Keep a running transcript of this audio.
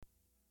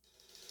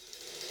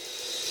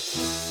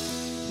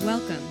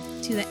Welcome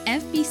to the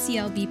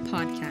FBCLB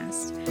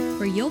podcast,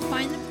 where you'll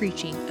find the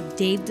preaching of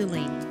Dave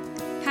Delaney,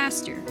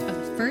 pastor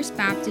of the First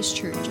Baptist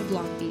Church of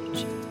Long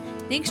Beach.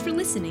 Thanks for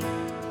listening.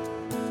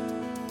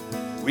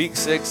 Week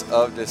 6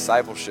 of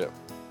discipleship.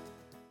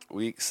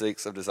 Week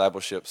 6 of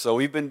discipleship. So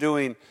we've been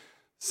doing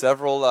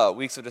several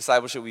weeks of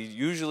discipleship.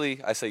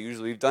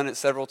 We've done it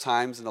several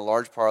times in the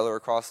large parlor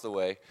across the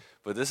way,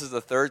 but this is the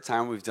third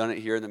time we've done it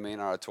here in the main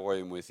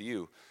auditorium with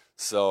you.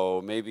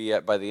 So maybe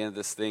by the end of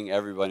this thing,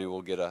 everybody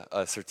will get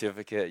a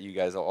certificate. You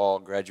guys will all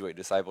graduate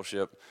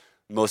discipleship.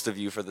 Most of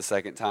you for the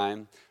second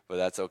time, but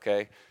that's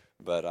okay.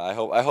 But I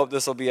hope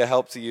this will be a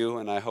help to you,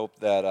 and I hope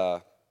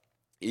that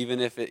even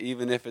if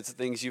it's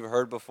things you've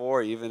heard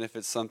before, even if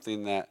it's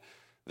something that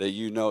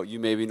you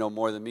maybe know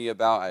more than me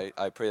about,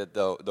 I pray that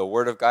the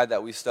Word of God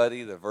that we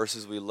study, the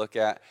verses we look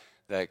at,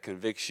 that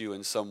convicts you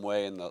in some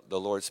way, and the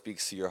Lord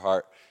speaks to your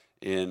heart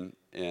in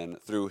and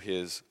through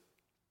His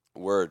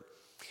Word.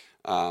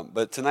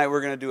 But tonight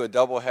we're going to do a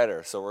double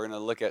header. So we're going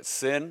to look at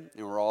sin,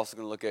 and we're also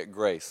going to look at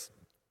grace.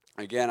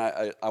 Again,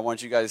 I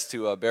want you guys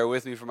to bear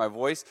with me for my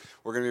voice.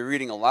 We're going to be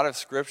reading a lot of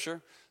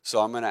Scripture, so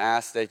I'm going to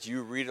ask that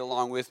you read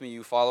along with me,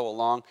 you follow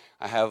along.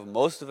 I have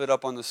most of it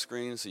up on the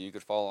screen, so you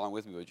could follow along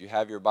with me. But you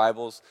have your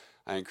Bibles.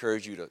 I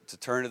encourage you to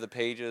turn to the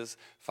pages,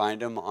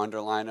 find them,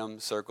 underline them,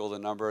 circle the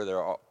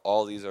number.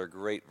 All these are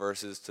great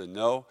verses to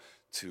know,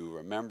 to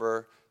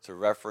remember, to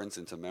reference,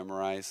 and to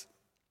memorize.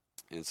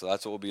 And so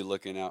that's what we'll be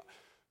looking at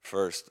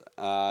first.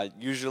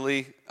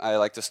 Usually, I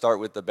like to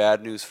start with the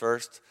bad news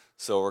first,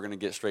 so we're going to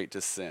get straight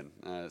to sin.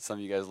 Some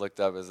of you guys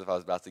looked up as if I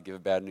was about to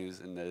give bad news,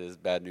 and that is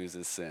bad news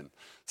is sin.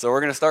 So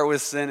we're going to start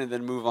with sin and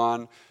then move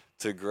on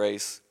to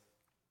grace.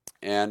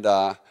 And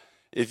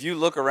if you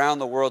look around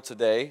the world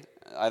today,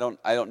 I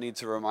don't need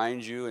to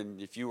remind you,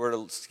 and if you were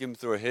to skim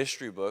through a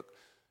history book,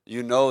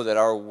 you know that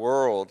our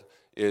world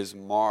is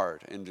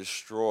marred and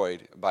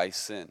destroyed by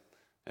sin.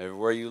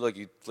 Everywhere you look,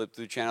 you flip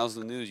through channels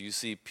in the news, you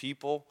see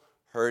people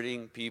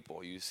hurting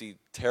people. You see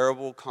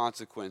terrible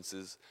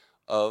consequences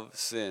of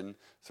sin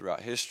throughout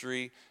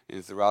history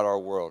and throughout our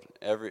world.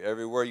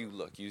 Everywhere you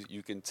look,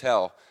 you can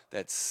tell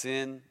that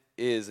sin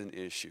is an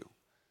issue.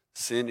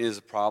 Sin is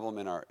a problem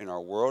in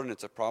our world, and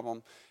it's a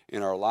problem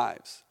in our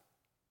lives.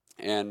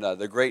 And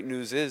the great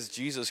news is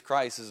Jesus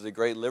Christ is the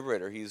great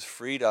liberator. He's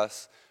freed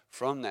us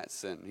from that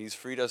sin. He's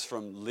freed us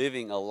from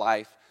living a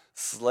life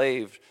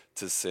slaved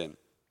to sin.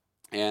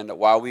 And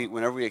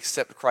whenever we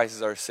accept Christ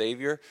as our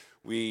Savior,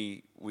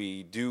 we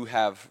do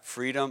have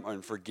freedom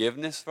and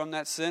forgiveness from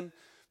that sin,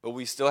 but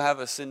we still have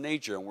a sin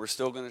nature, and we're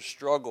still going to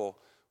struggle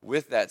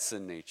with that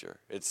sin nature.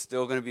 It's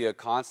still going to be a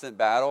constant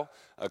battle,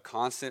 a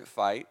constant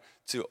fight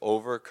to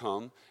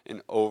overcome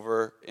and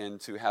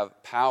to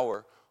have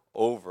power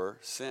over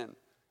sin.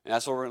 And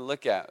that's what we're going to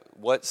look at,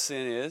 what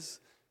sin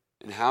is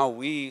and how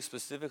we,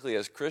 specifically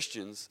as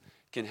Christians,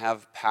 can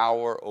have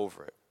power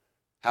over it,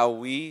 how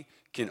we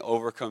can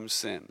overcome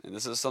sin. And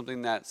this is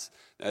something that's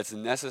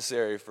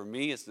necessary for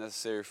me. It's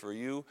necessary for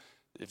you.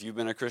 If you've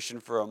been a Christian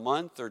for a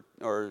month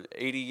or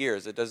 80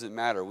 years, it doesn't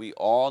matter. We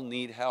all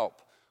need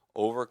help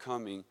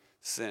overcoming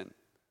sin.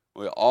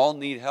 We all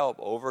need help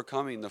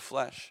overcoming the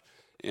flesh.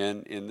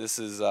 And this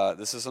is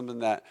something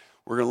that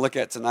we're going to look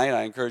at tonight.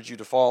 I encourage you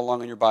to follow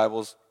along in your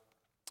Bibles.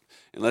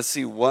 And let's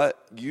see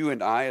what you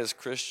and I as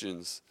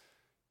Christians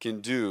can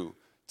do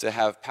to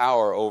have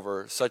power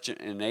over such an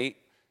innate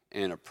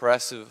and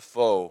oppressive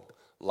foe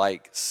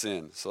like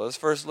sin. So let's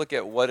first look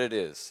at what it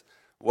is.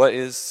 What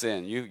is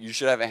sin? You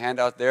should have a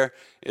handout there.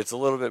 It's a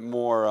little bit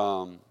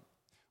more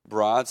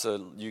broad,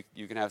 so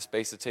you can have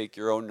space to take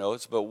your own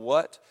notes. But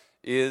what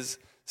is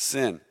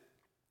sin?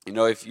 You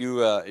know, if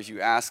you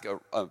ask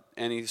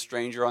any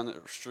stranger on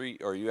the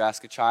street, or you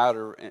ask a child,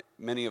 or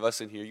many of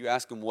us in here, you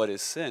ask them what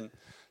is sin,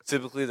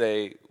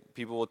 typically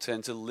people will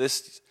tend to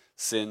list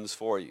sins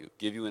for you,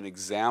 give you an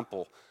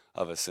example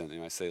of a sin. They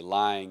might say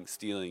lying,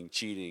 stealing,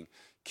 cheating,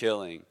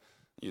 killing,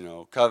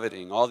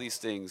 coveting, all these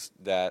things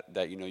that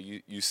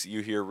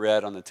you hear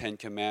read on the Ten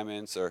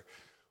Commandments or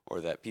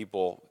that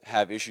people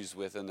have issues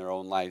with in their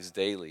own lives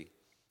daily.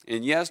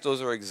 And yes, those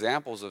are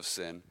examples of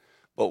sin,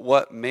 but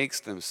what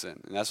makes them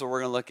sin? And that's what we're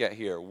going to look at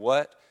here.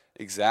 What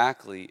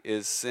exactly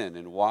is sin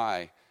and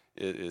why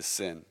it is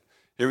sin?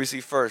 Here we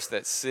see first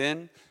that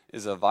sin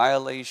is a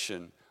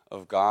violation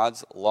of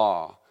God's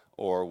law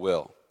or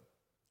will.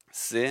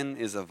 Sin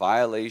is a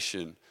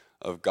violation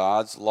of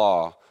God's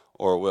law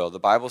or will. The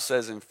Bible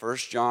says in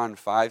 1 John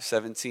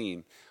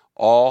 5:17,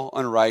 all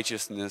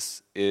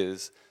unrighteousness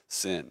is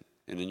sin.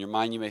 And in your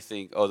mind you may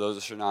think, oh, those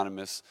are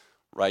synonymous,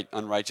 right?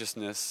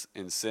 Unrighteousness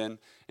and sin.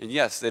 And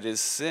yes, that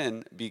is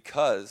sin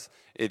because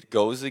it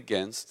goes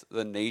against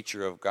the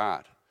nature of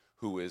God,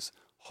 who is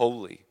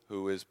holy,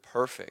 who is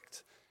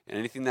perfect. And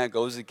anything that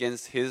goes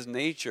against His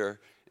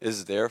nature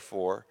is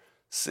therefore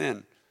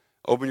sin.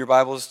 Open your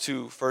Bibles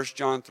to 1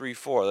 John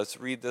 3:4. Let's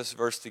read this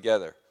verse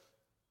together.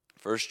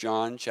 1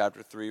 John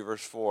chapter 3,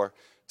 verse 4.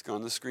 It's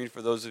on the screen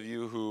for those of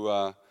you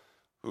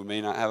who may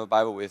not have a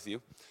Bible with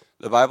you.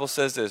 The Bible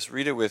says this.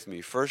 Read it with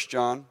me. 1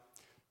 John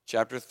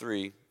chapter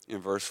 3 in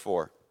verse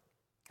 4.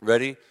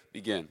 Ready?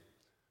 Begin.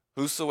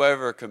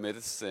 Whosoever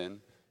committeth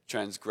sin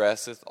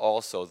transgresseth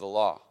also the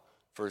law.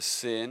 For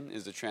sin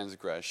is the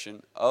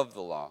transgression of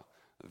the law.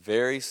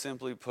 Very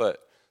simply put,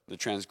 the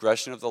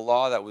transgression of the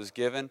law that was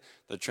given,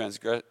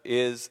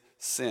 is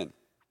sin.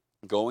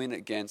 Going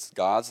against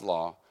God's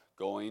law,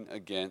 going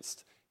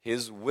against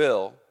his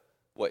will,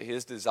 what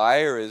his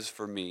desire is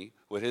for me,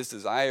 what his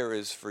desire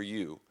is for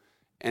you.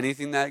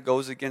 Anything that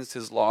goes against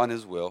his law and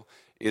his will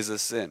is a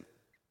sin.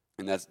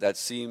 And that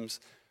seems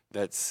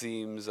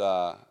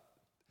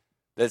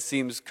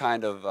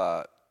kind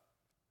of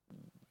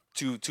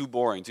too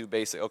boring, too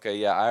basic. Okay,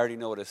 yeah, I already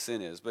know what a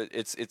sin is. But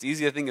it's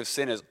easy to think of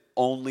sin as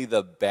only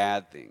the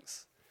bad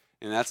things.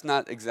 And that's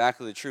not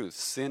exactly the truth.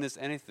 Sin is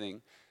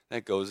anything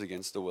that goes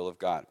against the will of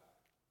God.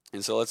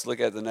 And so let's look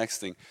at the next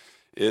thing.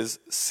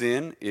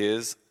 Sin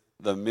is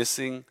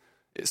missing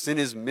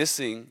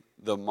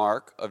the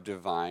mark of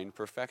divine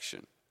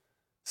perfection.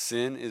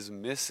 Sin is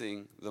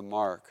missing the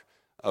mark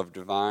of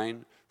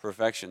divine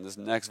perfection. This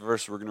next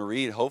verse we're going to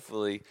read,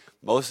 hopefully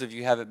most of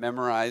you have it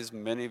memorized,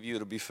 many of you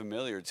it'll be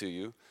familiar to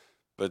you,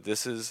 but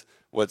this is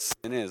what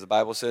sin is. The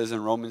Bible says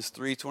in Romans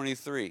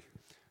 3:23,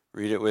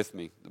 read it with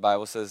me. The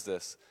Bible says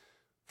this,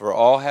 for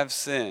all have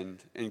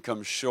sinned and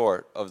come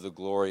short of the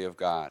glory of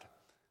God.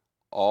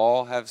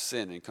 All have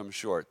sinned and come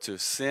short. To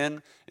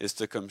sin is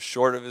to come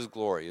short of his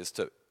glory, is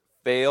to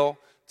fail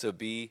to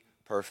be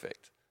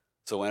perfect.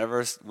 So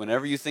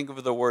whenever you think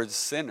of the word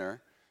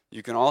sinner,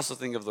 you can also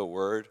think of the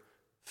word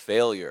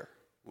failure.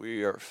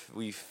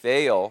 We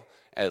fail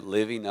at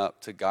living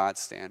up to God's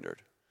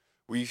standard.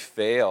 We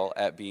fail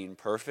at being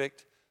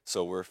perfect,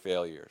 so we're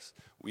failures.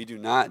 We do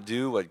not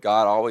do what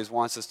God always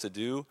wants us to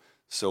do,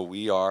 so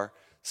we are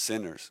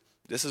sinners.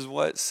 This is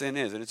what sin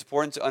is, and it's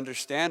important to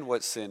understand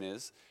what sin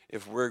is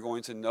if we're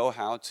going to know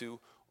how to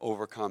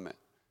overcome it.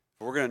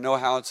 If we're going to know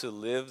how to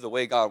live the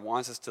way God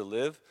wants us to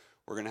live,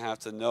 we're going to have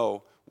to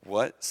know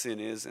what sin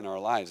is in our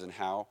lives and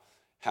how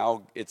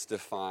it's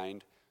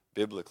defined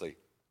biblically.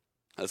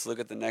 Let's look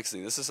at the next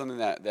thing. This is something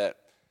that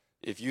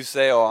if you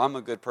say, "Oh, I'm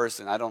a good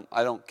person. I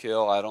don't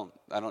kill. I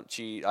don't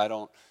cheat. I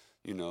don't,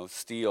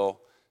 steal."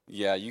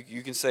 Yeah,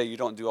 you can say you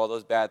don't do all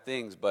those bad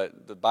things,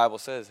 but the Bible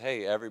says,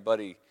 "Hey,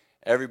 everybody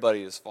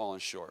has fallen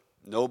short.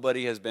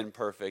 Nobody has been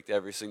perfect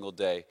every single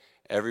day.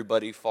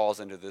 Everybody falls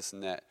under this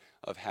net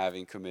of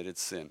having committed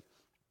sin.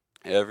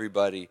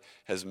 Everybody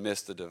has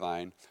missed the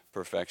divine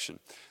perfection."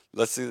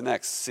 Let's see the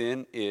next.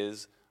 Sin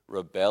is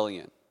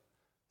rebellion.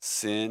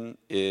 Sin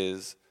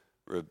is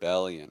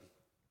rebellion.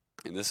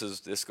 And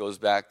this goes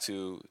back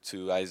to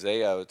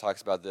Isaiah. It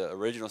talks about the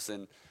original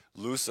sin,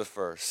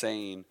 Lucifer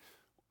saying,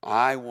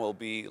 "I will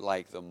be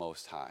like the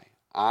Most High.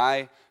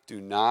 I do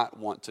not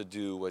want to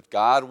do what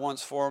God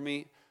wants for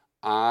me.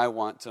 I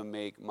want to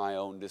make my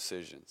own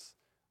decisions.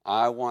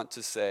 I want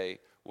to say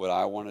what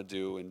I want to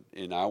do,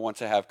 and I want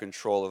to have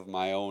control of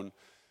my own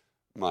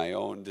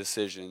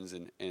decisions."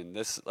 And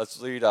this, let's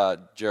read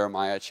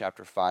Jeremiah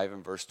chapter 5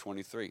 and verse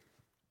 23.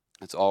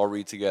 Let's all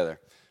read together.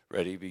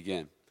 Ready,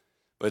 begin.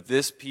 "But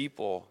this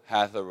people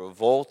hath a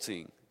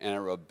revolting and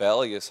a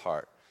rebellious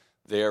heart.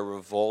 They are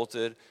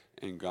revolted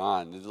and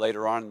gone." And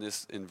later on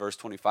in verse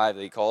 25,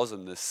 he calls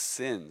them the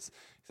sins.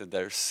 He said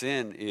their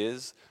sin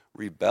is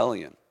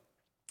rebellion.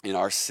 And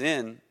our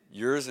sin,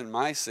 yours and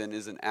my sin,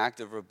 is an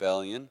act of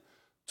rebellion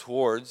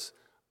towards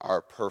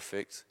our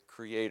perfect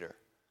Creator.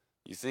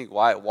 You think,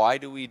 why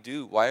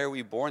are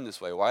we born this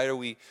way? Why are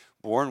we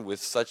born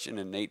with such an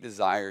innate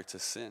desire to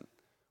sin?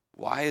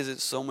 Why is it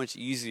so much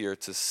easier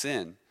to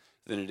sin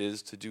than it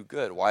is to do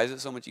good? Why is it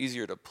so much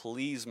easier to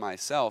please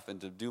myself and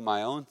to do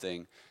my own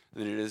thing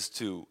than it is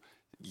to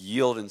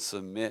yield and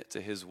submit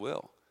to his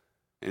will?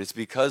 And it's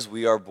because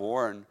we are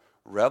born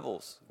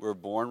rebels. We're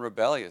born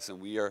rebellious,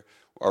 and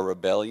our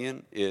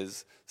rebellion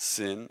is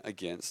sin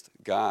against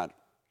God.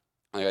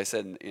 Like I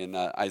said in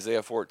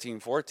Isaiah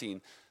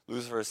 14:14,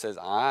 Lucifer says,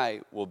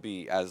 "I will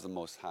be as the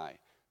Most High."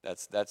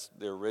 That's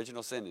the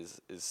original sin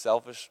is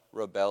selfish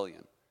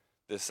rebellion,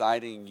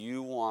 deciding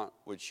you want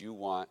what you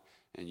want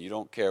and you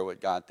don't care what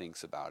God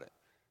thinks about it.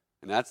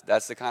 And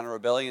that's the kind of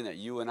rebellion that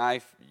you and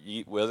I,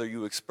 whether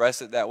you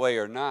express it that way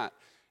or not,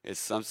 it's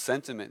some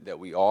sentiment that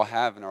we all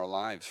have in our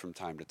lives from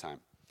time to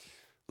time.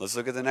 Let's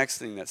look at the next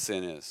thing that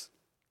sin is.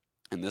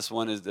 And this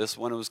one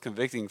was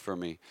convicting for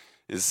me.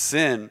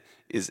 Sin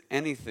is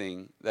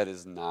anything that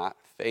is not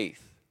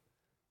faith.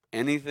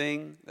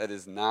 Anything that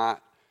is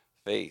not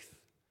faith.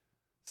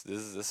 So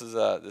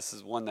this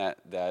is one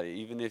that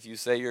even if you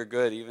say you're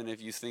good, even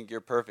if you think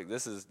you're perfect,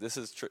 this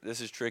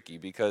is tricky,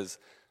 because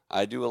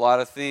I do a lot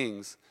of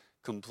things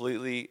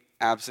completely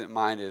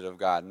absent-minded of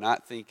God,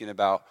 not thinking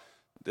about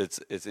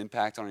its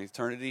impact on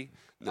eternity,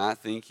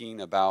 not thinking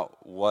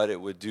about what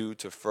it would do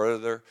to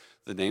further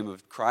the name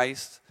of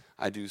Christ.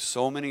 I do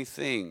so many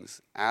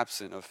things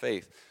absent of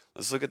faith.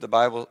 Let's look at the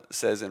Bible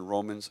says in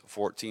Romans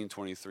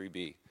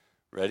 14:23b.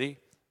 Ready?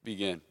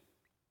 Begin.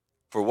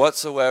 "For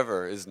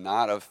whatsoever is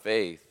not of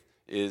faith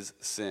is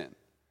sin."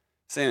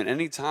 Saying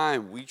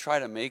anytime we try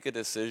to make a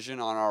decision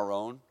on our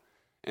own,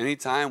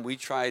 anytime you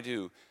try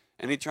to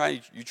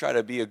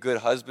be a good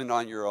husband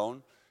on your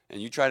own,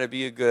 and you try to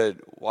be a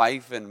good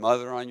wife and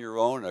mother on your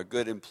own, a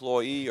good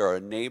employee or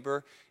a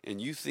neighbor, and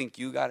you think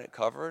you got it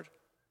covered,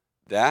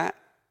 that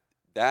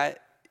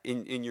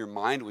in your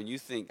mind, when you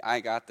think, I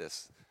got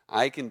this,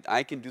 I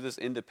can do this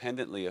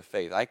independently of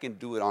faith, I can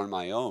do it on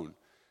my own,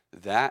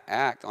 that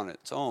act on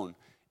its own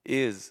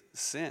is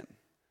sin.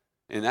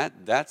 And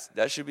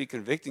that should be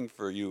convicting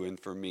for you and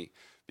for me,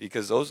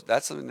 because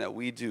that's something that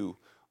we do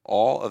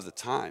all of the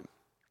time.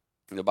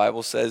 The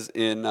Bible says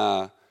in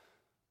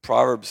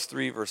Proverbs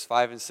 3, verse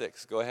 5 and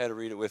 6. Go ahead and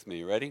read it with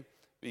me. Ready?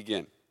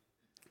 Begin.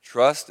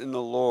 Trust in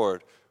the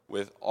Lord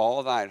with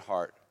all thine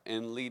heart,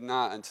 and lean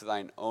not unto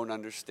thine own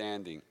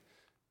understanding.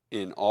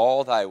 In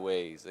all thy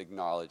ways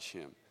acknowledge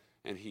him,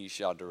 and he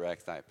shall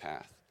direct thy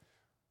path.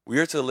 We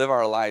are to live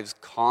our lives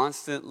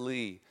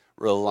constantly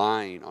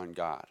relying on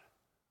God.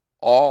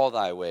 All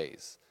thy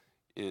ways.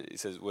 It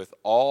says, with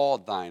all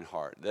thine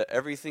heart. That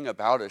everything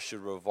about us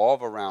should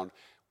revolve around,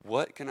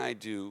 what can I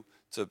do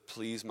to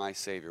please my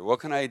Savior? What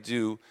can I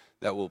do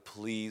that will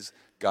please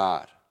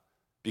God?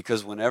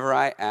 Because whenever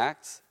I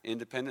act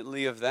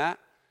independently of that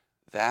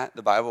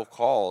the Bible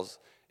calls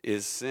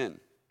is sin.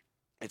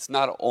 It's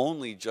not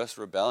only just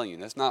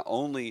rebellion. It's not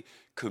only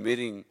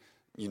committing,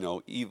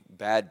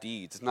 bad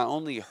deeds. It's not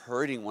only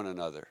hurting one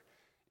another.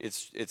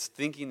 It's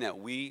thinking that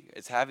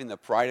it's having the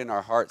pride in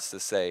our hearts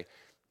to say,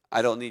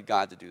 I don't need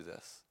God to do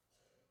this.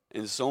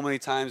 And so many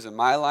times in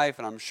my life,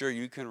 and I'm sure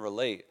you can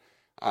relate,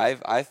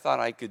 I thought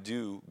I could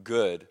do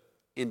good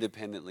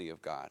independently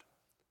of God.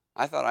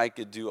 I thought I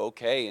could do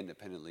okay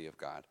independently of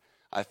God.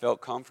 I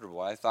felt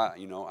comfortable. I thought,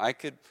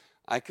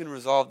 I can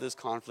resolve this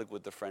conflict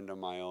with a friend on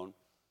my own.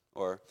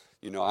 Or,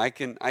 I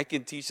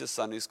can teach a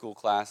Sunday school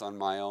class on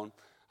my own.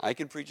 I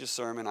can preach a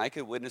sermon. I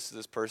can witness to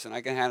this person.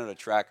 I can handle a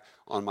track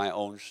on my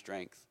own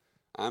strength.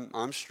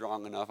 I'm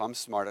strong enough. I'm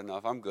smart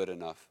enough. I'm good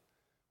enough.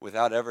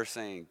 Without ever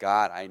saying,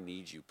 God, I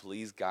need you.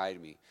 Please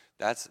guide me.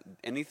 That's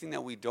anything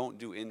that we don't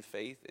do in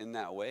faith in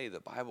that way, the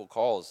Bible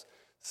calls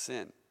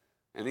sin.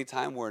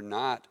 Anytime we're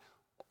not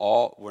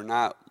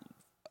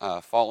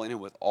following him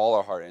with all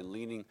our heart and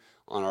leaning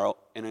on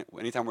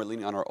anytime we're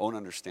leaning on our own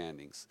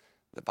understandings,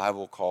 the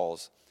Bible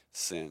calls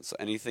sin. So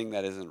anything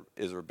that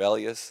is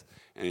rebellious,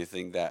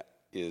 anything that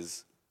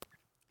is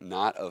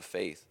not of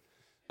faith.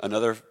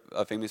 Another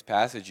famous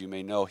passage you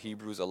may know,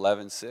 Hebrews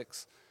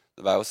 11:6.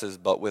 The Bible says,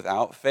 but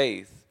without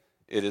faith,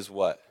 it is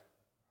what?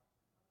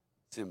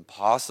 It's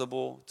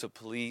impossible to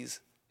please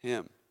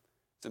him.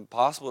 It's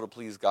impossible to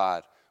please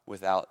God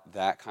without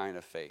that kind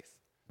of faith.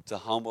 To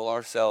humble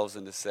ourselves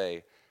and to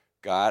say,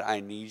 God, I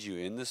need you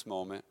in this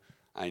moment.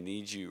 I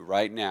need you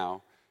right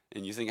now.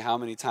 And you think how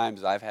many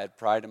times I've had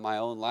pride in my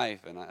own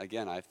life. And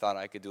again, I thought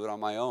I could do it on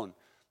my own.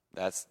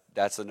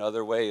 That's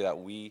another way that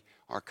we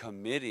are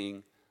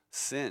committing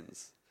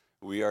sins.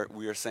 We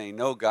are saying,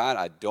 no, God,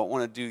 I don't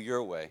want to do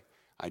your way.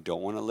 I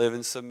don't want to live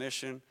in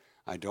submission.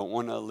 I don't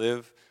want to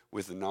live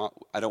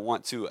I don't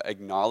want to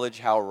acknowledge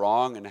how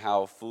wrong and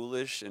how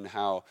foolish and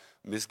how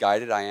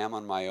misguided I am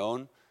on my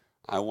own.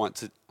 I want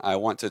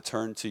to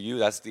turn to you.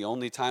 That's the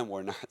only time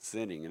we're not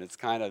sinning, and it's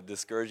kind of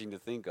discouraging to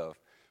think of,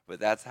 but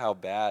that's how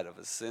bad of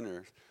a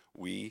sinner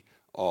we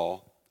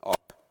all are.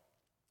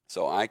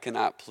 So I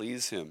cannot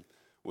please him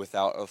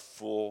without a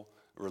full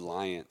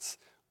reliance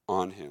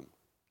on him.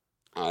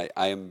 I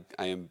am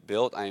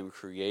built, I am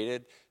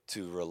created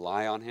to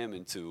rely on him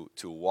and to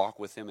walk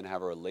with him and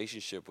have a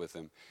relationship with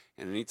him.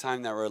 And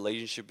anytime that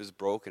relationship is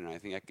broken, and I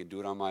think I can do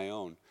it on my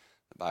own,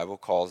 the Bible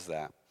calls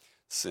that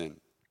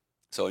sin.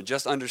 So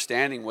just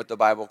understanding what the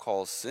Bible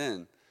calls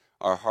sin,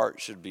 our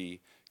heart should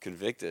be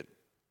convicted.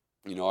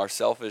 Our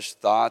selfish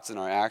thoughts and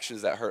our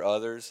actions that hurt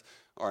others,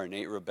 our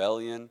innate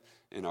rebellion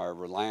and our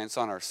reliance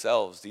on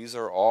ourselves, these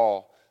are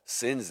all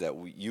sins that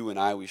you and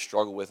I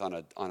struggle with on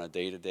a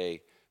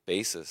day-to-day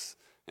basis,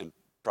 and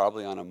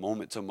probably on a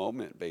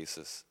moment-to-moment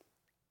basis.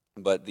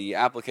 But the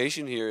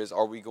application here is,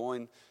 are we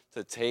going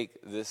to take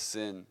this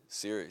sin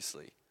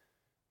seriously?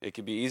 It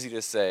can be easy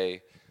to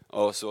say,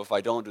 oh, so if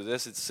I don't do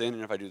this, it's sin,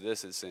 and if I do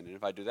this, it's sin, and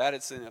if I do that,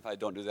 it's sin, and if I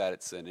don't do that,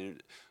 it's sin,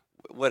 and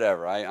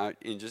whatever.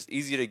 And just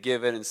easy to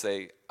give in and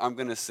say, I'm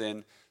going to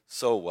sin,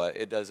 so what?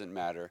 It doesn't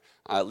matter.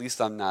 At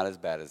least I'm not as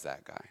bad as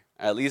that guy.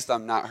 At least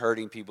I'm not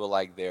hurting people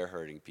like they're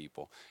hurting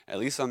people. At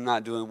least I'm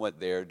not doing what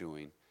they're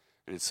doing.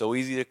 And it's so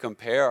easy to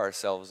compare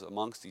ourselves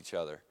amongst each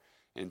other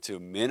and to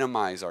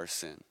minimize our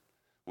sin.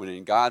 When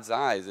in God's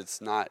eyes, it's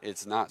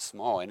not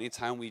small.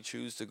 Anytime we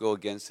choose to go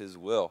against his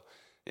will,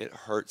 it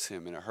hurts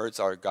him, and it hurts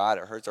our God,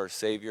 it hurts our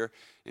Savior,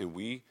 and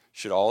we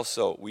should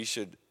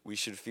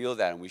feel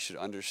that, and we should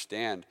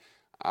understand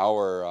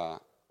the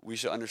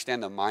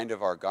mind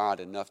of our God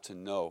enough to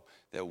know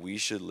that we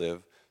should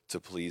live to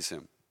please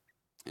him.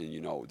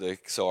 And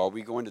so are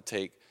we going to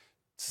take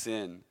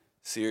sin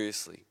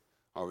seriously?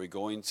 Are we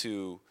going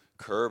to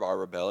curb our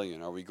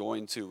rebellion? Are we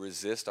going to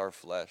resist our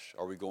flesh?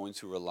 Are we going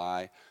to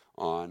rely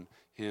on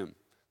him?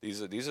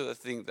 These are the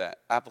things, that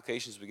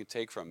applications we can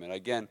take from it.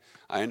 Again,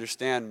 I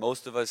understand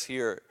most of us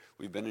here,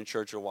 we've been in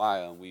church a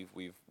while, and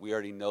we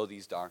already know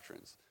these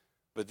doctrines.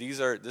 But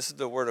this is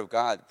the word of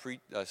God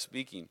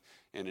speaking.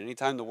 And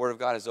anytime the word of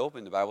God is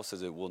open, the Bible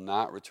says it will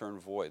not return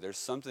void. There's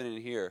something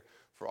in here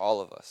for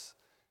all of us.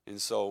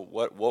 And so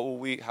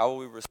how will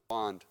we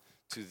respond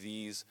to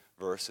these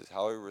verses?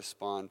 How will we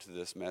respond to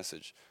this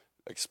message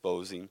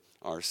exposing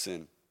our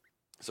sin?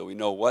 So we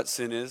know what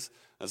sin is.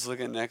 Let's look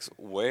at next,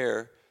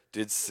 where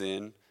did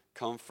sin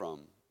come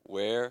from?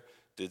 Where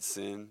did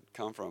sin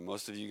come from?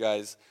 Most of you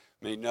guys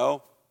may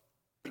know,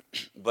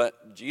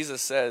 but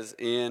Jesus says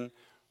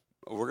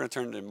we're going to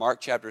turn to Mark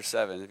chapter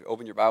 7. If you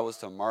open your Bibles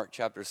to Mark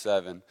chapter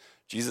 7,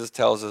 Jesus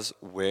tells us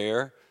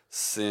where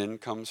sin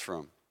comes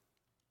from.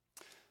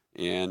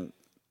 And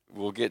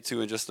we'll get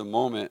to in just a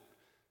moment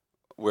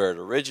where it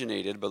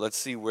originated, but let's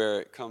see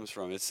where it comes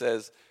from. It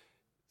says,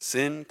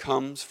 sin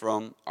comes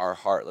from our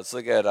heart. Let's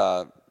look at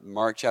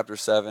Mark chapter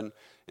 7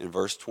 and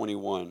verse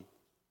 21.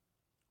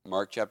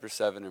 Mark chapter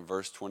 7 and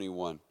verse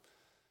 21.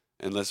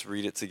 And let's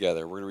read it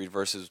together. We're going to read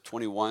verses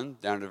 21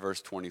 down to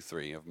verse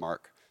 23 of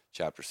Mark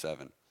chapter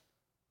 7.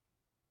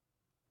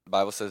 The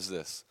Bible says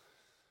this,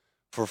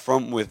 for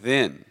from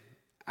within,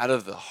 out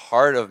of the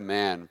heart of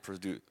man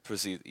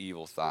proceed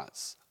evil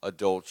thoughts,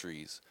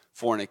 adulteries,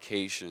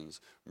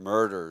 fornications,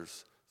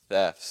 murders,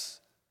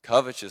 thefts,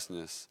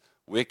 covetousness,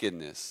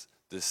 wickedness,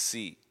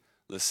 deceit,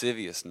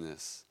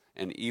 lasciviousness,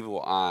 an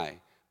evil eye,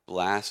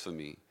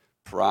 blasphemy,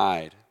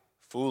 pride,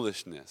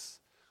 foolishness.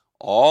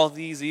 All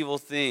these evil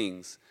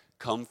things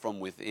come from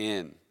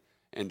within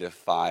and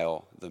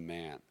defile the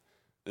man.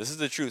 This is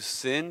the truth.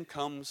 Sin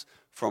comes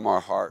from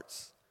our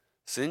hearts.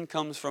 Sin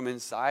comes from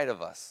inside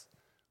of us.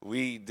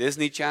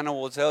 Disney Channel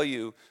will tell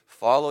you,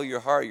 follow your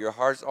heart. Your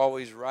heart's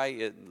always right.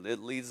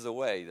 It leads the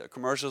way. The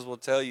commercials will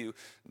tell you,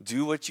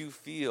 do what you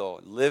feel.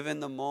 Live in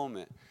the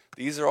moment.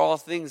 These are all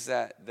things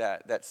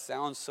that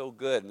sound so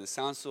good and it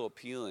sounds so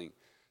appealing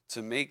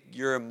to make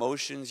your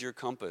emotions your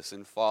compass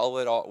and follow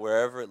it all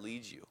wherever it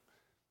leads you.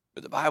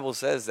 But the Bible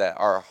says that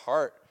our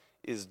heart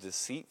is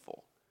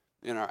deceitful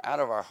and out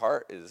of our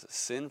heart is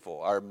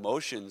sinful. Our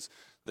emotions,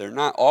 they're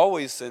not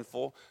always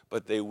sinful,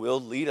 but they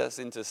will lead us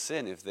into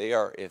sin if they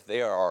are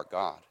our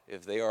God,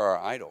 if they are our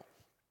idol.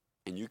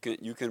 And you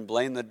can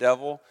blame the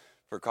devil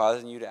for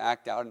causing you to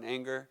act out in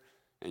anger,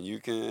 and you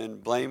can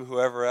blame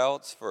whoever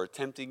else for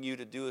tempting you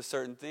to do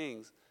certain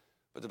things.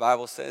 But the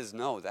Bible says,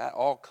 no, that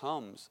all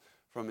comes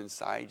from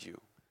inside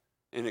you.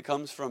 And it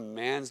comes from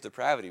man's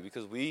depravity,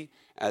 because we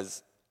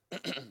as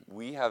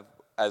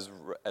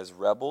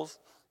rebels,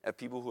 as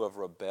people who have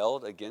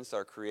rebelled against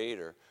our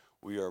Creator,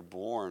 we are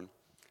born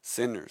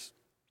sinners.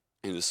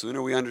 And the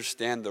sooner we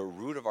understand the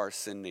root of our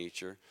sin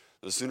nature,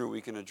 the sooner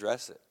we can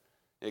address it.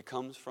 It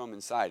comes from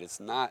inside. It's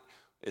not,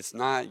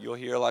 you'll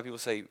hear a lot of people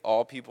say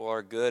all people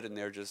are good and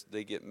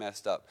they get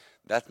messed up.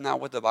 That's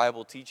not what the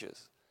Bible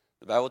teaches.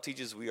 The Bible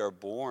teaches we are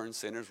born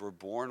sinners, we're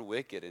born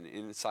wicked, and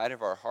inside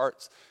of our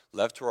hearts,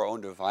 left to our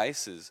own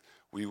devices,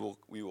 we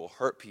will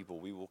hurt people,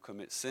 we will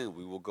commit sin,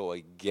 we will go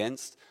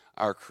against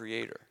our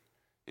Creator.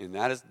 And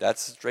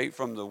that's straight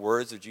from the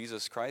words of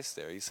Jesus Christ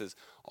there. He says,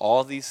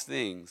 all these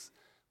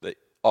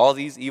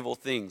evil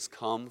things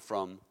come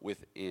from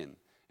within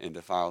and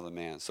defile the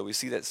man. So we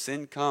see that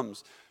sin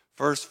comes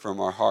first from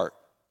our heart.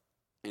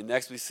 And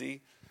next we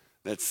see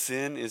that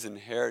sin is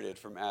inherited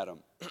from Adam.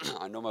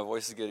 I know my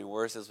voice is getting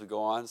worse as we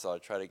go on, so I'll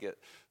try to get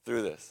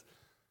through this.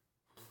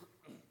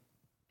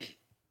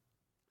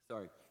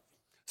 Sorry.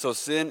 So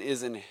sin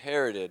is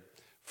inherited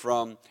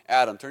from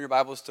Adam. Turn your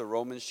Bibles to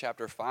Romans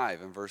chapter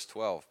 5 and verse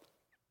 12.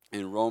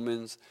 In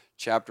Romans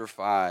chapter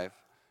 5,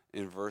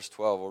 in verse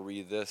 12, we'll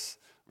read this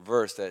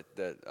verse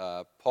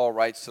that Paul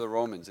writes to the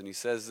Romans, and he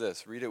says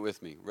this. Read it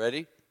with me.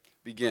 Ready?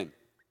 Begin.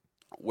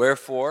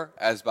 Wherefore,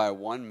 as by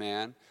one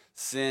man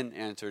sin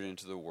entered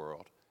into the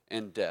world,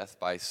 and death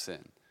by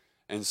sin.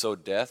 And so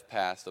death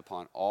passed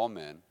upon all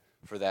men,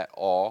 for that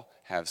all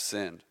have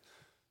sinned.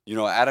 You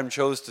know, Adam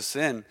chose to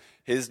sin.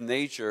 His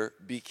nature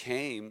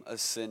became a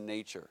sin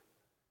nature.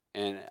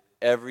 And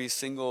every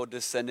single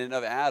descendant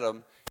of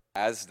Adam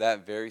has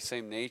that very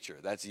same nature.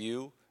 That's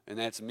you and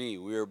that's me.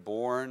 We are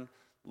born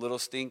little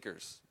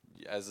stinkers.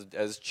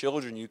 As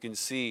children, you can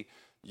see.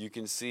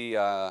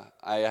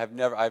 I've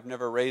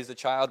never raised a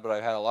child, but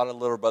I've had a lot of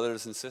little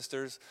brothers and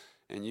sisters,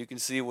 and you can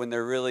see when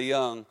they're really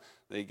young,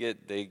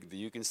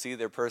 you can see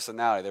their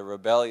personality, their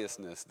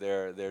rebelliousness,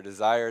 their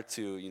desire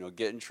to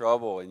get in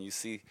trouble, and you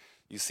see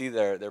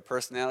their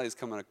personalities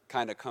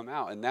kind of come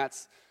out, and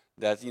that's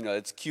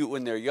it's cute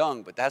when they're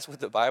young, but that's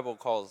what the Bible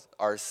calls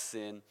our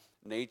sin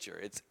nature.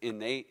 It's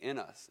innate in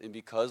us, and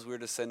because we're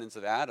descendants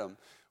of Adam,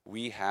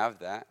 we have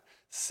that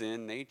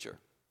sin nature.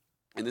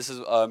 And this is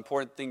an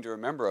important thing to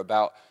remember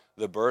about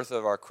the birth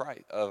of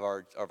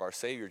our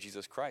Savior,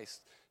 Jesus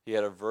Christ. He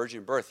had a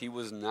virgin birth. He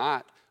was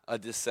not a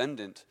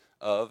descendant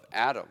of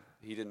Adam.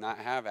 He did not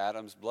have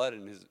Adam's blood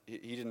in his.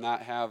 He did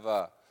not have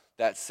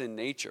that sin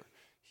nature.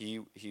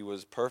 He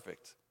was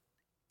perfect.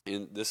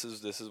 And this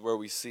is where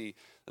we see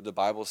that the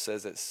Bible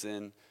says that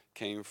sin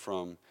came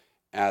from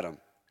Adam.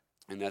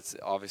 And that's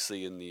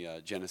obviously in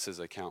the Genesis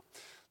account.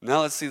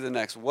 Now let's see the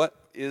next. What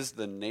is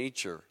the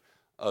nature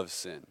of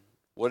sin?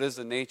 What is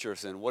the nature of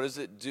sin? What does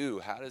it do?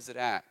 How does it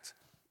act?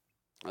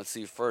 Let's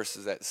see first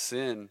is that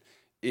sin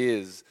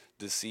is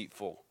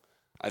deceitful.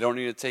 I don't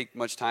need to take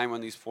much time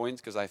on these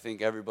points because I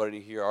think everybody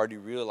here already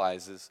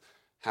realizes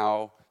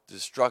how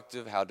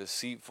destructive, how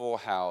deceitful,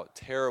 how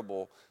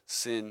terrible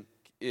sin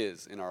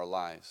is in our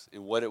lives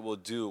and what it will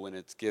do when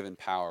it's given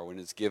power, when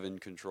it's given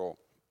control.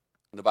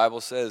 The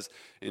Bible says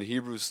in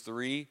Hebrews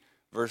 3,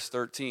 verse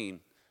 13,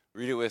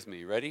 read it with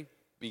me. Ready?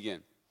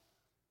 Begin.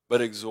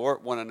 But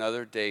exhort one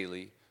another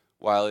daily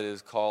while it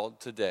is called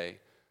today,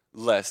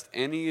 lest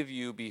any of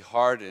you be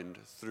hardened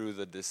through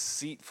the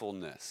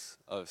deceitfulness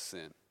of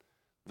sin.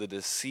 The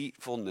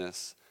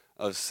deceitfulness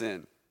of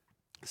sin.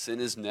 Sin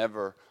is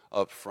never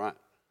upfront.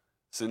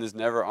 Sin is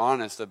never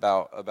honest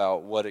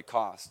about what it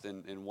costs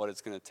and what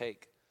it's going to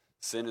take.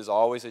 Sin is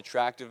always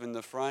attractive in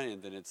the front,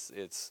 and then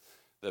it's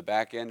the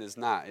back end is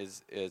not.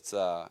 What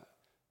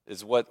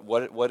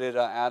did what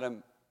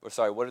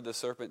did the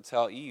serpent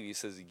tell Eve? He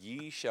says,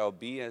 "Ye shall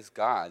be as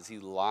gods." He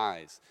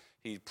lies.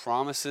 He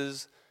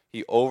promises.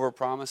 He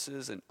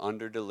overpromises and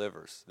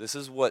underdelivers. This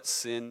is what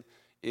sin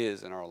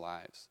is in our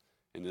lives,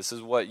 and this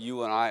is what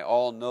you and I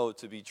all know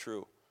to be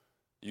true.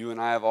 You and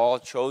I have all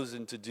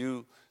chosen to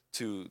do.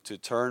 To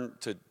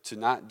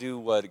not do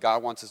what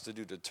God wants us to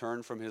do, to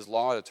turn from His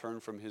law, to turn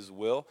from His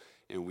will,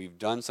 and we've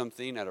done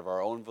something out of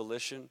our own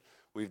volition.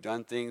 We've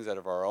done things out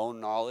of our own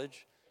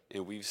knowledge,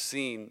 and we've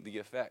seen the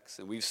effects,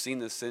 and we've seen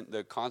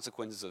the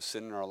consequences of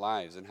sin in our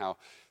lives, and how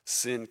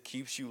sin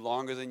keeps you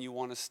longer than you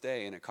want to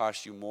stay, and it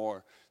costs you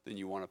more than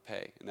you want to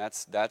pay. And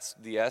that's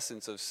the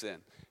essence of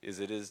sin.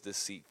 It is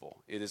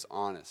deceitful. It is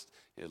honest.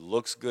 It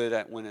looks good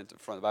when it's in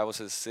front. The Bible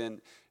says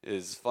sin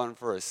is fun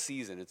for a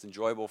season. It's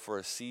enjoyable for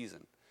a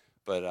season.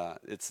 But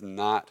it's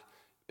not.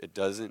 It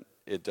doesn't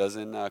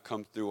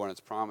come through on its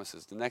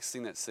promises. The next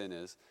thing that sin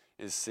is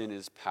sin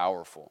is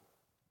powerful.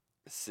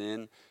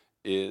 Sin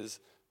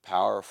is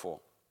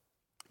powerful.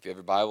 If you have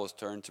your Bibles,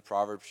 turn to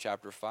Proverbs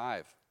chapter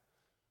 5.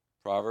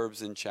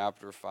 Proverbs in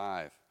chapter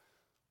 5.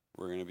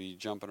 We're going to be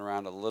jumping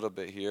around a little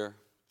bit here.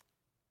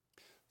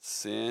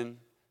 Sin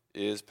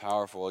is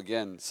powerful.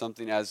 Again,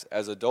 something as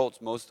adults,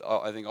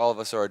 I think all of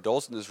us are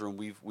adults in this room.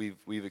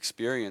 We've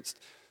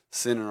experienced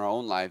sin in our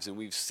own lives, and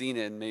we've seen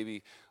it in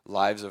maybe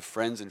lives of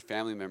friends and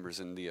family members,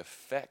 and the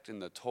effect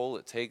and the toll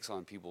it takes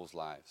on people's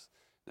lives,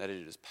 that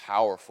it is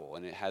powerful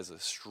and it has a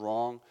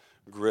strong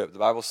grip. The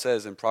Bible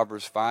says in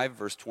Proverbs 5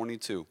 verse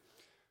 22,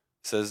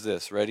 says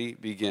this, ready,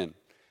 begin.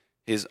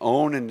 His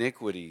own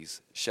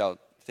iniquities shall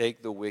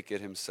take the wicked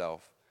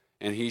himself,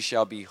 and he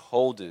shall be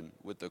holden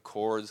with the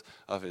cords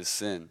of his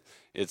sin.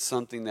 It's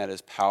something that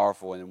is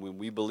powerful, and when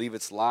we believe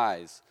it's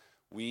lies,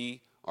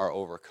 we are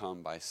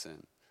overcome by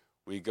sin.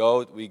 We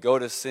go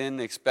to sin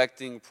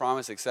expecting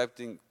promise,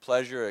 expecting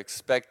pleasure,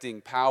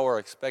 expecting power,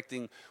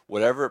 expecting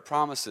whatever it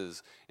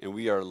promises, and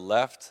we are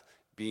left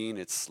being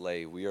its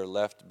slave. We are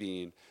left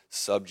being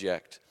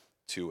subject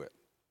to it.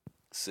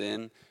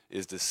 Sin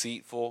is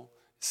deceitful.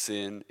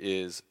 Sin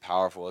is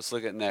powerful. Let's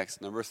look at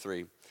next, number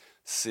 3.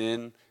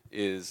 Sin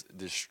is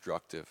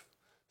destructive.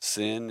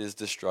 Sin is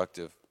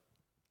destructive.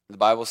 The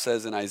Bible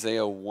says in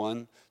Isaiah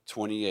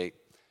 1:28,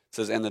 it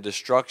says, "And the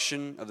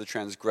destruction of the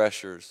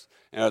transgressors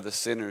and of the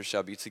sinners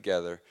shall be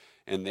together,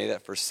 and they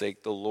that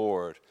forsake the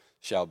Lord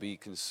shall be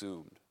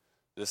consumed."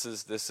 This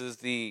is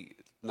the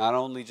not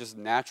only just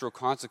natural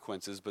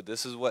consequences, but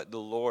this is what the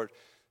Lord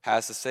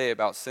has to say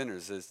about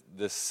sinners, is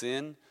the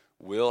sin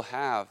will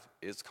have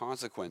its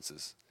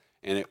consequences,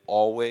 and it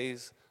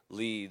always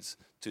leads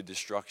to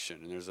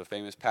destruction. And there's a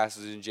famous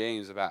passage in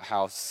James about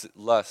how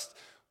lust,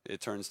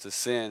 it turns to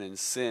sin, and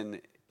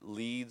sin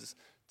leads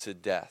to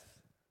death.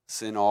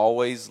 Sin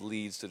always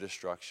leads to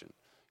destruction.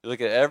 You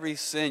look at every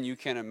sin you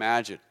can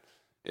imagine,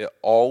 it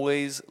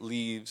always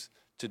leads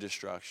to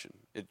destruction.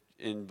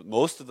 And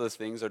most of those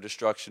things are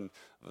destruction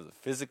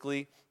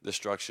physically,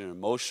 destruction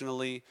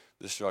emotionally,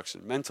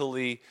 destruction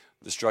mentally,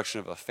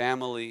 destruction of a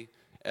family.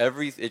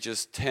 It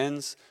just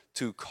tends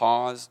to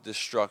cause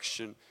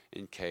destruction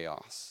and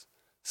chaos.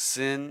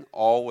 Sin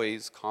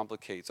always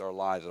complicates our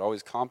lives. It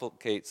always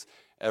complicates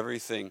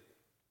everything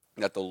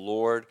that the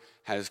Lord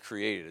has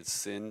created.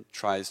 Sin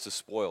tries to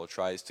spoil,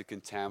 tries to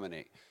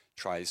contaminate,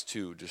 tries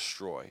to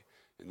destroy.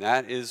 And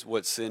that is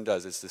what sin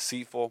does. It's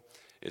deceitful,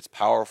 it's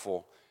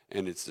powerful,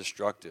 and it's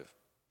destructive.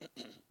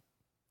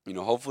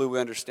 Hopefully we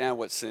understand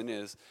what sin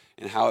is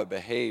and how it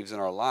behaves in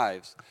our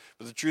lives.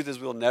 But the truth is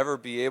we'll never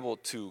be able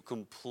to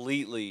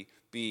completely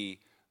be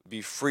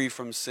free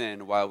from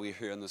sin while we're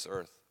here on this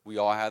earth. We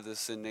all have this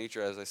sin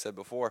nature, as I said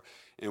before.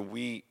 And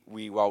we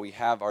while we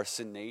have our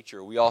sin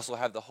nature, we also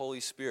have the Holy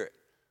Spirit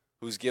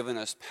who's given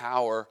us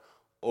power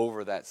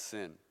over that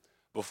sin.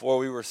 Before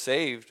we were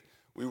saved,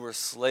 we were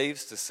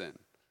slaves to sin.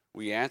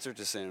 We answered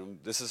to sin.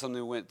 This is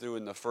something we went through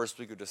in the first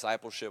week of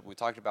discipleship. We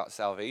talked about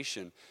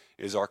salvation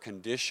is our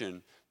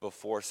condition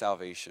before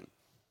salvation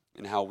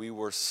and how we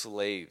were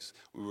slaves.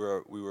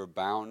 We were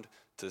bound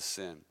to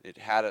sin. It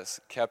had us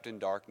kept in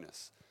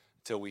darkness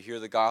until we hear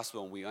the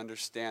gospel and we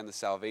understand the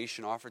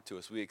salvation offered to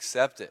us. We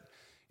accept it,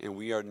 and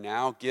we are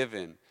now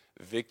given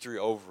victory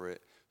over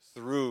it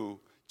through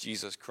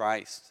Jesus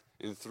Christ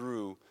and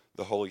through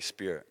the Holy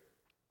Spirit.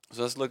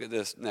 So let's look at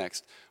this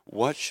next.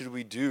 What should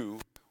we do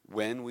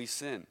when we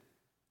sin?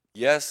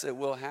 Yes, it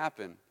will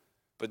happen,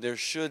 but there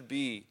should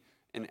be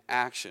an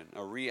action,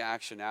 a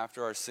reaction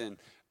after our sin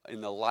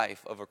in the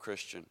life of a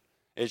Christian.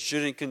 It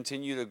shouldn't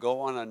continue to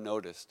go on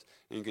unnoticed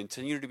and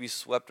continue to be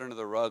swept under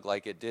the rug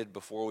like it did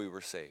before we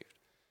were saved.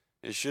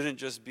 It shouldn't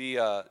just be,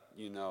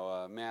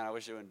 man, I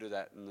wish I wouldn't do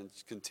that, and then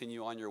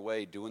continue on your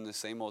way doing the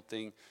same old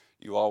thing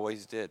you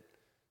always did.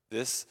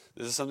 This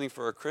is something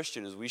for a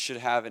Christian, is we should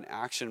have an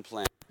action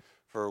plan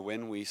for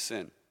when we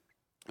sin.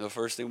 The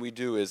first thing we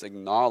do is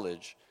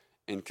acknowledge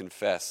and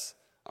confess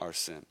our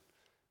sin.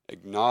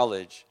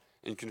 Acknowledge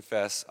and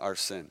confess our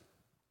sin.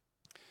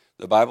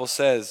 The Bible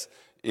says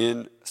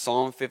in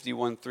Psalm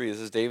 51:3, this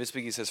is David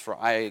speaking, he says, "For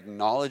I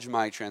acknowledge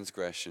my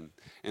transgression,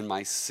 and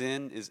my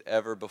sin is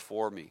ever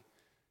before me."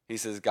 He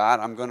says, God,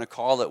 I'm going to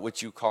call it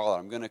what you call it.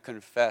 I'm going to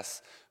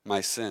confess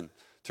my sin.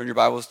 Turn your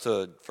Bibles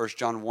to 1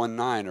 John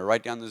 1:9, or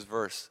write down this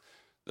verse.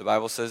 The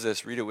Bible says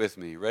this. Read it with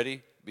me.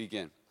 Ready?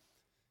 Begin.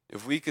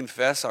 If we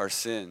confess our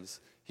sins,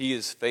 he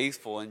is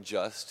faithful and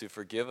just to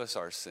forgive us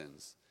our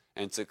sins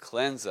and to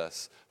cleanse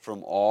us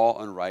from all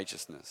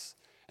unrighteousness.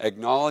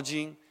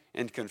 Acknowledging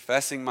and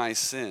confessing my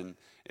sin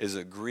is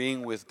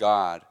agreeing with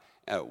God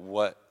at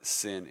what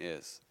sin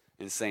is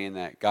and saying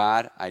that,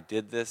 God, I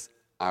did this,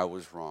 I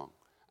was wrong.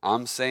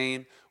 I'm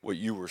saying what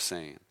you were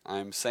saying.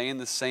 I'm saying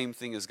the same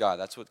thing as God.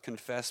 That's what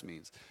confess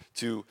means,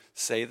 to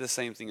say the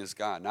same thing as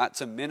God, not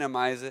to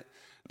minimize it,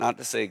 not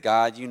to say,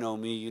 God, you know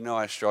me, you know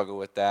I struggle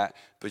with that,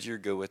 but you're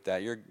good with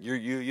that.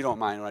 You don't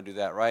mind when I do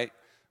that, right?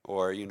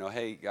 Or,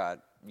 hey,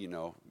 God,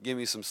 give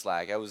me some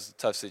slack. That was a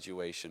tough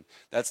situation.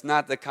 That's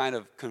not the kind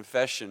of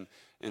confession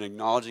and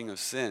acknowledging of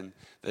sin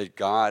that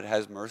God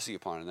has mercy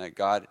upon, and that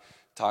God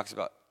talks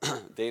about.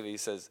 David, he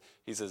says,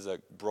 a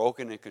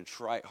broken and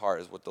contrite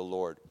heart is what the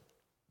Lord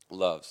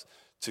loves.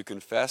 To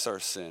confess our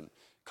sin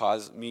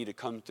caused me to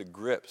come to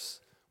grips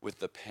with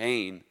the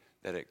pain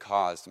that it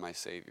caused my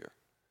Savior.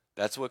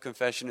 That's what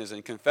confession is.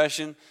 And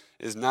confession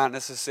is not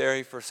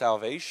necessary for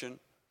salvation.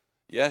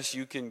 Yes,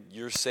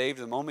 you're saved.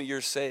 The moment you're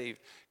saved,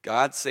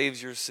 God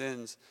saves your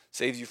sins,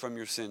 saves you from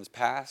your sins,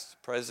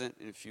 past, present,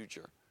 and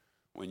future.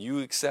 When you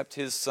accept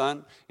his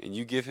Son and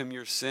you give him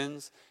your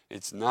sins,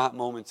 it's not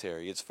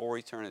momentary, it's for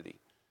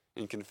eternity.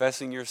 And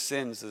confessing your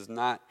sins does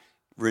not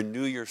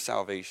renew your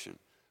salvation.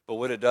 But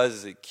what it does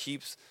is it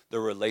keeps the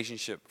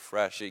relationship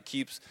fresh. It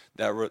keeps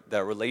that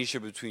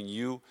relationship between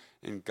you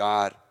and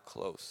God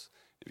close.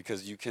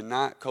 Because you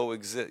cannot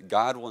coexist.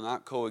 God will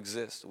not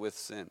coexist with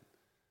sin.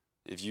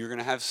 If you're going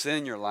to have sin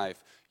in your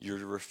life, you're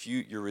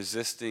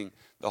resisting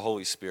the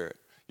Holy Spirit.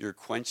 You're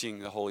quenching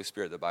the Holy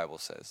Spirit, the Bible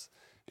says.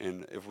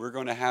 And if we're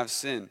going to have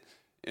sin,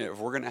 if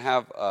we're going to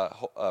have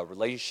a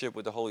relationship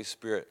with the Holy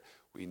Spirit,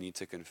 we need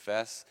to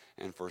confess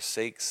and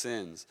forsake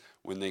sins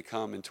when they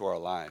come into our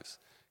lives.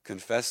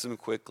 Confess them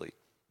quickly.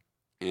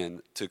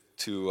 And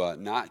to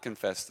not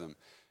confess them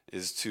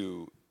is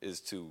to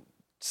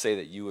say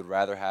that you would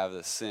rather have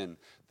the sin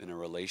than a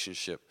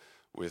relationship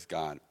with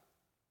God.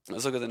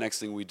 Let's look at the next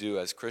thing we do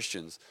as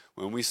Christians.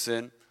 When we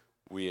sin,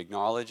 we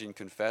acknowledge and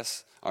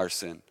confess our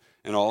sin,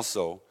 and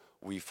also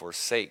we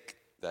forsake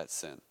that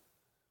sin.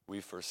 We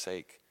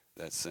forsake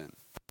that sin.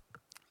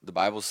 The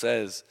Bible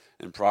says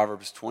in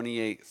Proverbs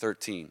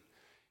 28:13,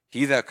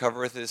 "He that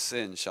covereth his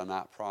sins shall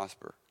not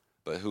prosper,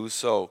 but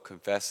whoso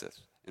confesseth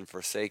and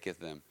forsaketh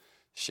them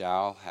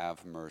shall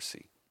have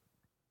mercy."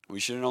 We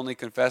shouldn't only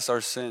confess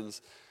our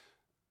sins.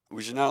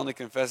 We should not only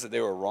confess that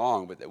they were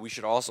wrong, but that we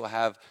should also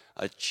have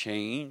a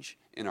change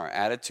in our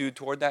attitude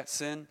toward that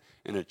sin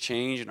and a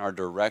change in our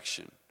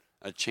direction,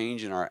 a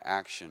change in our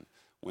action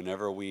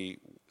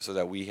so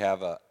that we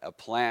have a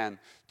plan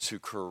to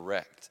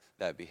correct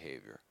that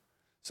behavior.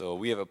 So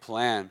we have a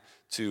plan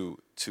to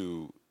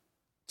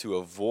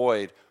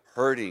avoid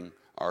hurting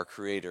our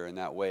Creator in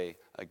that way.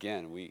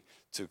 Again,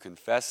 to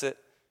confess it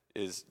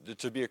is,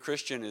 to be a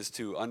Christian is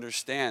to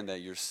understand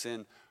that your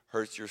sin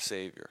hurts your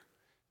Savior,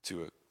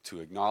 to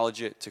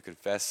acknowledge it, to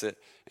confess it,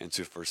 and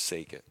to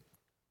forsake it.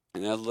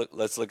 And now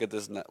let's look at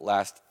this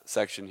last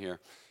section here,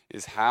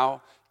 is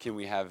how can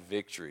we have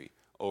victory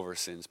over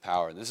sin's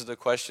power? And this is the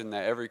question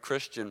that every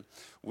Christian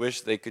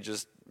wish they could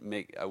just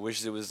make. I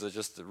wish it was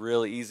just a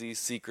really easy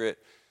secret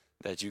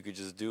that you could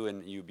just do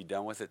and you'd be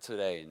done with it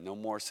today. No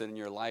more sin in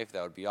your life.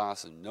 That would be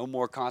awesome. No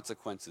more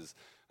consequences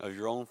of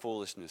your own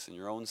foolishness and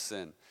your own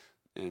sin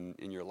in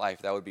your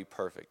life. That would be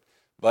perfect.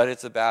 But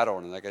it's a battle,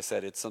 and like I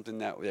said, it's something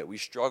that we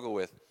struggle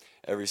with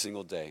every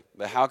single day.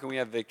 But how can we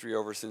have victory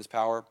over sin's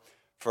power?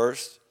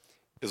 First,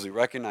 is we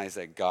recognize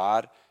that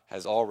God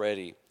has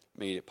already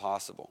made it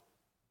possible.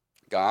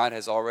 God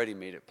has already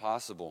made it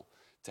possible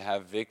to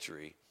have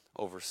victory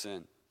over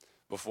sin.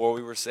 Before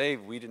we were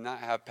saved, we did not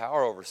have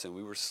power over sin.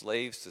 We were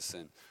slaves to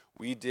sin.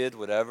 We did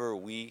whatever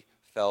we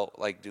felt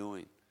like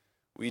doing.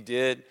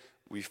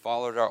 We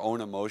followed our own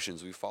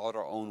emotions. We followed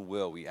our own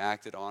will. We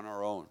acted on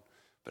our own.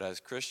 But as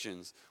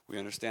Christians, we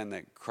understand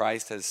that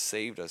Christ has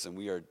saved us and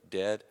we are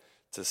dead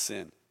to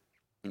sin.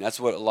 And that's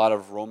what a lot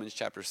of Romans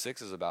chapter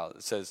 6 is about.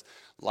 It says,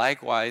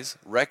 likewise,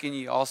 reckon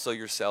ye also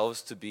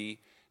yourselves to be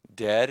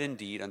dead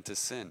indeed unto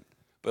sin,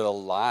 but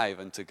alive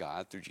unto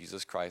God through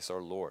Jesus Christ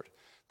our Lord.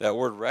 That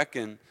word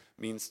reckon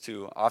means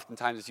to,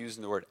 oftentimes it's used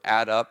in the word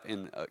add up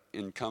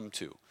and come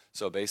to.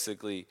 So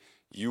basically,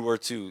 you were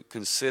to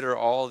consider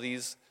all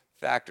these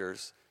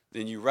factors,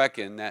 then you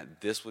reckon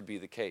that this would be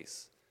the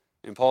case.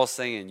 And Paul's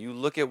saying, you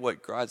look at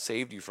what God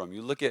saved you from.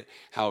 You look at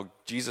how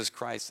Jesus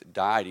Christ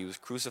died. He was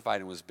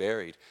crucified and was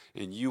buried,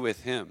 and you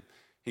with him.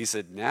 He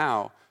said,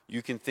 now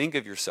you can think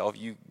of yourself,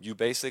 you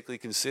basically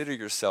consider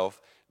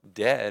yourself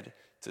dead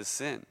to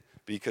sin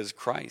because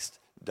Christ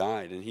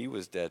died and he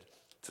was dead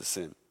to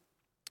sin.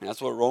 And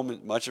that's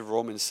what much of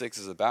Romans 6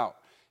 is about,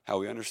 how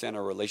we understand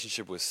our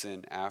relationship with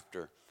sin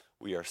after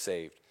we are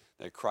saved.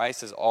 That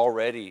Christ has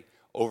already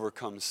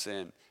overcome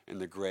sin in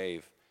the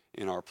grave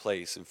in our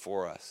place and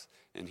for us,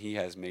 and he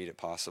has made it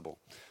possible.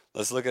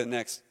 Let's look at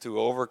next. To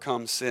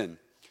overcome sin,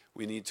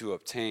 we need to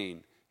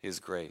obtain his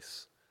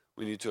grace.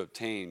 We need to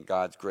obtain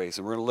God's grace.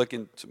 And we're going to look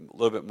into a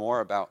little bit more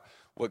about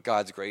what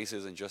God's grace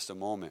is in just a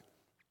moment.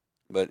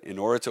 But in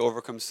order to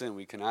overcome sin,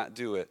 we cannot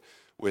do it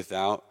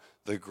without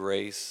the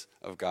grace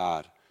of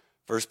God.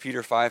 1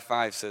 Peter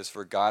 5:5 says,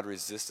 for God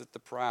resisteth the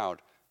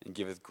proud and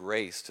giveth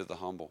grace to the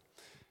humble.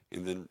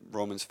 And then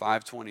Romans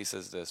 5:20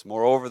 says this,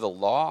 moreover, the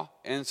law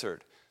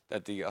entered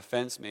that the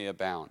offense may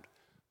abound.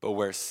 But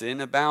where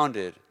sin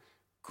abounded,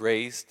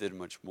 grace did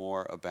much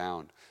more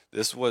abound.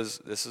 This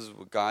is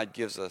what God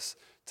gives us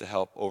to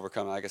help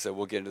overcome. Like I said,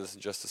 we'll get into this in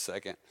just a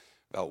second,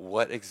 about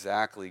what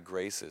exactly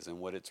grace is and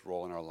what its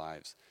role in our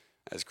lives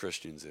as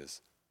Christians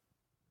is.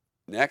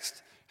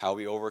 Next, how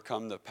we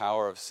overcome the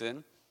power of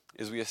sin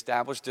is we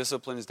establish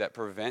disciplines that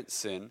prevent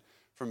sin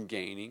from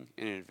gaining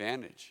an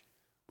advantage.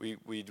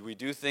 We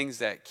do things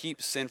that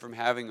keep sin from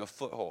having a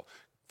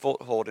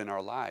foothold in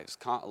our lives.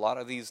 A lot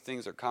of these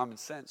things are common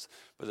sense,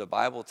 but the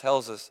Bible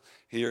tells us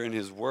here in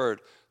his word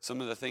some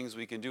of the things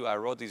we can do. I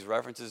wrote these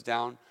references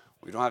down.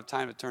 We don't have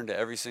time to turn to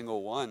every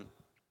single one,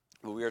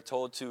 but we are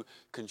told to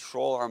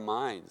control our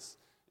minds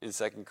in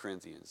 2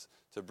 Corinthians,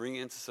 to bring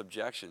it into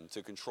subjection,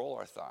 to control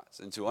our thoughts,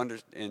 and to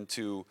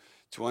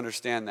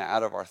understand that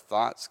out of our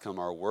thoughts come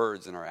our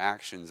words and our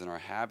actions and our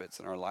habits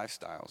and our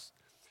lifestyles.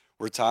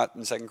 We're taught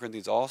in 2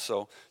 Corinthians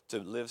also to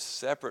live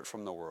separate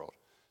from the world,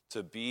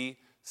 to be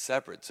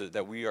separate, so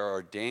that we are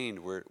ordained.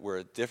 We're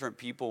a different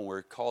people, and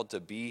we're called to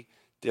be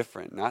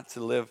different, not to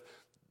live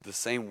the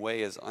same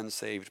way as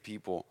unsaved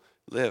people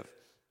live.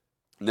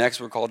 Next,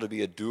 we're called to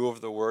be a doer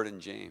of the word in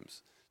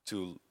James,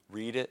 to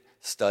read it,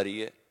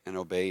 study it, and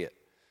obey it.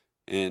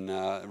 In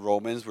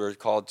Romans, we're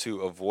called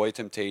to avoid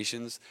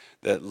temptations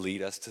that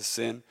lead us to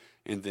sin,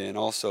 and then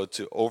also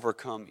to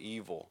overcome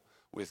evil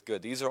with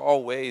good. These are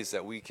all ways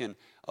that we can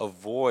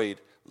avoid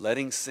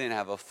letting sin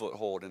have a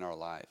foothold in our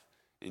life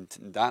and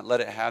to not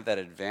let it have that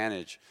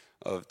advantage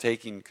of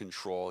taking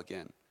control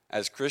again.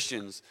 As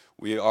Christians,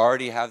 we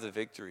already have the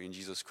victory in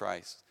Jesus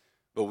Christ,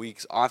 but we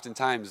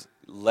oftentimes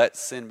let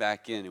sin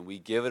back in and we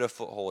give it a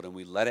foothold and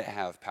we let it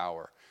have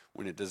power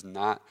when it does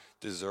not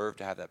deserve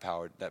to have that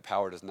power. That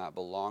power does not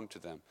belong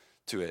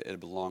to it. It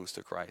belongs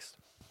to Christ.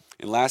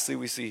 And lastly,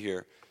 we see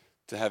here,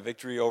 to have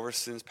victory over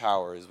sin's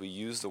power is we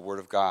use the word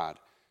of God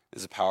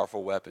as a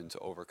powerful weapon to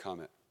overcome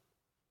it.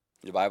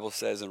 The Bible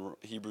says in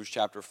Hebrews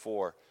chapter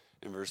 4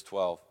 and verse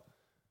 12,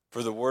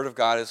 for the word of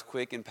God is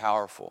quick and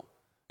powerful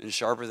and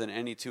sharper than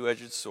any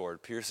two-edged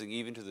sword, piercing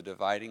even to the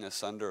dividing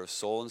asunder of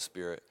soul and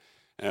spirit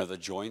and of the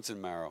joints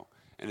and marrow,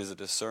 and is a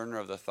discerner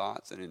of the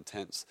thoughts and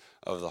intents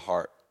of the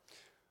heart.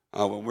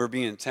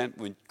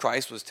 When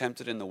Christ was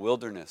tempted in the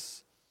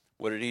wilderness,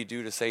 what did he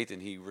do to Satan?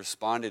 He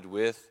responded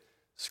with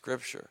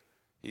Scripture.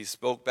 He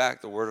spoke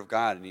back the word of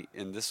God,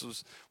 and this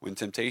was when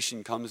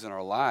temptation comes in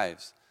our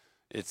lives.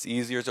 It's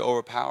easier to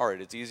overpower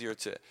it. It's easier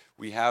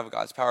we have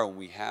God's power when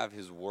we have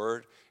his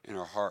word in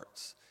our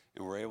hearts,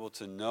 and we're able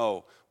to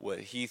know what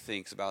he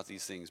thinks about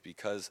these things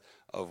because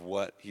of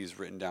what he's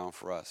written down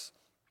for us.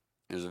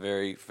 There's a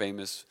very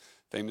famous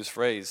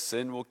phrase,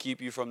 sin will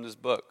keep you from this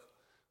book,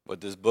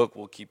 but this book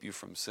will keep you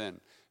from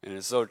sin. And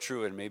it's so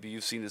true, and maybe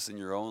you've seen this in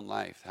your own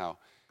life, how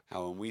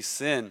when we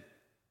sin,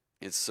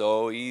 it's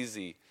so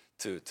easy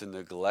to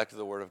neglect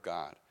the word of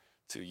God.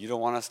 You don't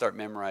want to start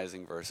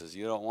memorizing verses.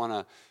 You don't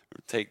want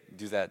to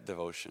do that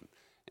devotion.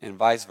 And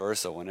vice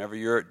versa. Whenever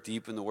you're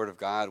deep in the word of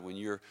God, when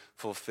you're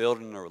fulfilled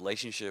in a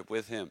relationship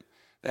with him,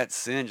 that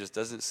sin just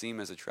doesn't seem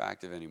as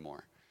attractive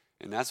anymore.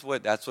 And that's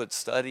what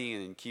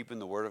studying and keeping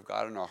the word of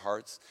God in our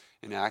hearts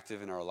and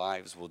active in our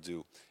lives will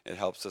do. It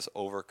helps us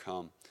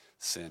overcome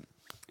sin.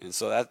 And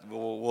so that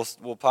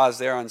we'll pause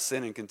there on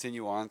sin and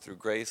continue on through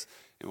grace,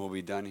 and we'll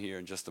be done here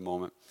in just a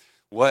moment.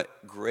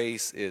 What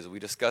grace is. We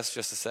discussed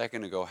just a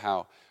second ago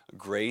how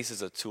grace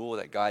is a tool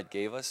that God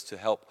gave us to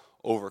help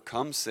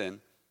overcome sin.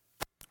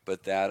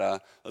 But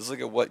let's look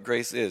at what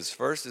grace is.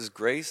 First is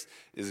grace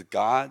is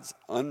God's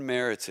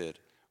unmerited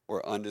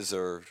or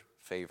undeserved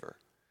favor.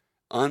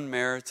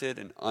 Unmerited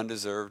and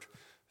undeserved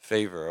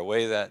favor. A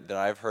way that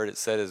I've heard it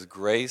said is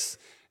grace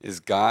is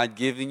God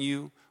giving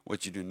you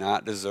what you do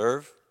not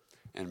deserve,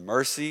 and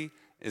mercy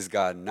is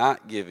God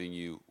not giving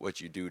you what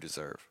you do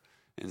deserve.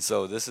 And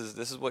so this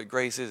is what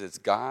grace is. It's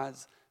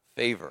God's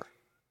favor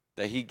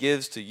that he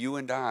gives to you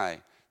and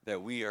I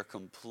that we are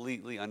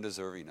completely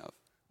undeserving of.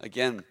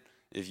 Again,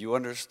 if you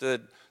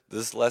understood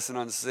this lesson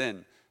on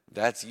sin,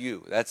 that's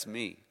you, that's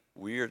me.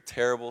 We are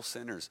terrible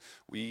sinners.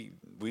 We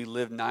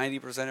live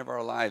 90% of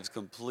our lives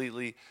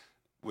completely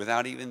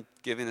without even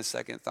giving a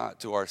second thought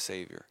to our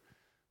Savior.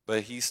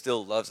 But he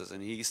still loves us,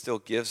 and he still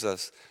gives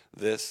us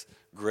this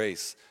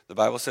grace. The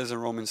Bible says in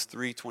Romans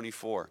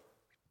 3:24,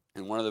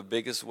 and one of the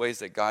biggest ways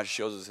that God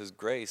shows us his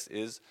grace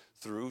is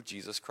through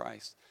Jesus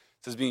Christ.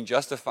 It says being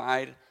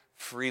justified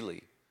freely.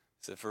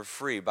 It said for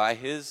free by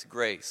his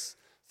grace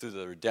through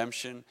the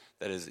redemption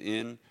that is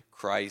in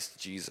Christ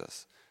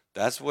Jesus.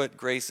 That's what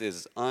grace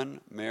is,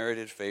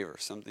 unmerited favor,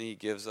 something he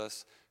gives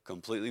us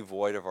completely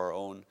void of our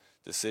own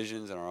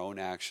decisions and our own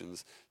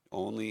actions,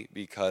 only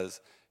because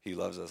he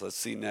loves us. Let's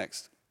see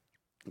next.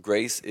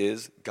 Grace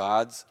is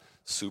God's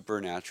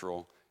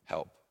supernatural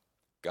help.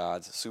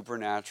 God's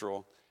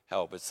supernatural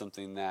help. It's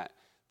something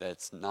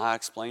that's not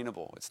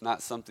explainable. It's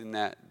not something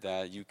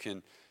that you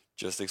can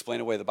just explain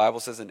away. The Bible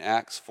says in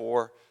Acts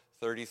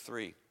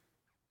 4:33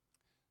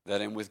 that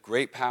and with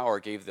great power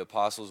gave the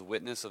apostles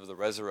witness of the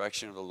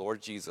resurrection of the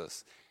Lord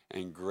Jesus,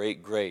 and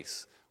great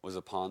grace was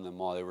upon them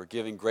all. They were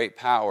given great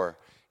power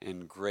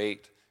and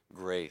great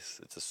grace.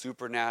 It's a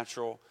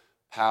supernatural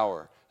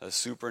power, a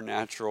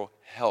supernatural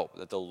help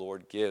that the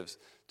Lord gives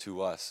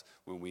to us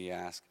when we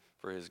ask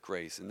for his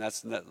grace. And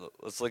let's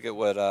look at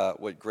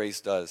what grace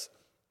does.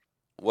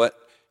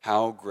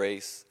 How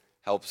grace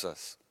helps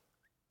us.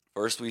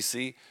 First, we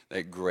see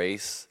that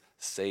grace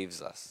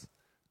saves us.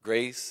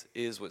 Grace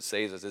is what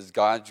saves us. It's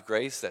God's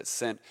grace that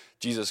sent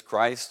Jesus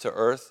Christ to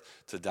earth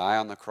to die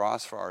on the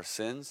cross for our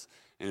sins.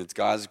 And it's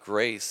God's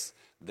grace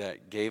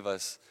that gave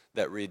us,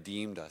 that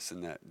redeemed us,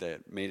 and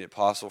that made it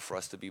possible for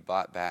us to be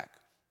bought back.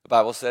 The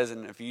Bible says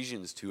in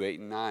Ephesians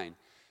 2:8-9,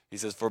 he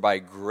says, for by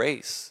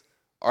grace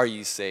are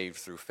ye saved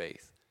through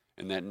faith,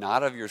 and that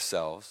not of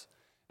yourselves,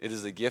 it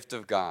is the gift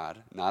of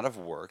God, not of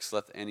works,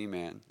 lest any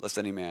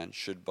man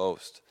should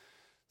boast.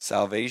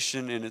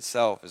 Salvation in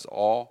itself is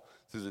all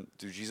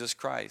through Jesus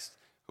Christ,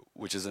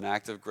 which is an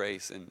act of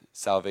grace, and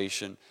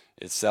salvation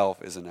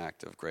itself is an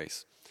act of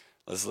grace.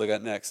 Let's look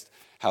at next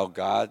how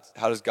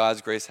does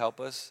God's grace help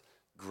us?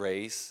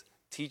 Grace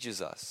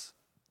teaches us.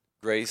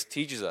 Grace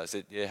teaches us.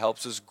 It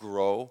helps us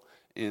grow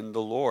in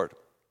the Lord.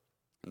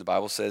 And the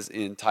Bible says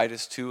in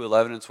Titus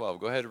 2:11-12.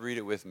 Go ahead and read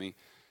it with me.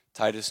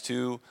 Titus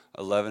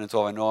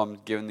 2:11-12. I know I'm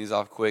giving these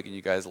off quick,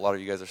 and a lot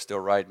of you guys are still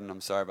writing. I'm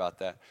sorry about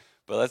that.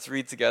 But let's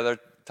read together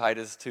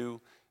Titus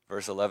 2,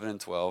 verse 11 and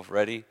 12.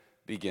 Ready?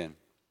 Begin.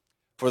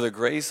 For the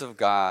grace of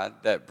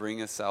God that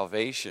bringeth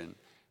salvation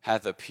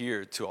hath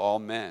appeared to all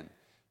men,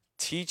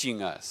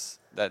 teaching us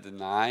that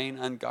denying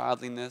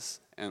ungodliness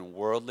and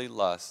worldly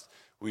lust,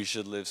 we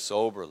should live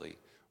soberly,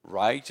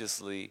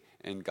 righteously,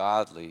 and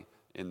godly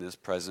in this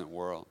present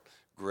world.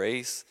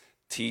 Grace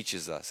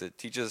teaches us. It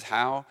teaches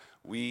how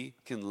we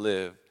can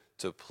live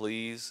to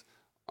please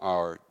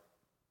our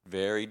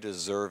very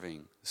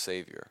deserving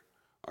Savior,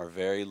 our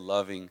very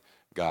loving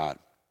God.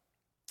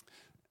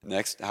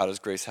 Next, how does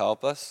grace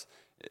help us?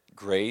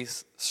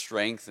 Grace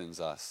strengthens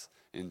us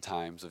in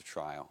times of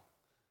trial.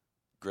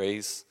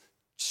 Grace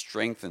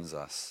strengthens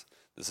us.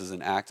 This is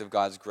an act of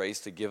God's grace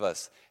to give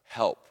us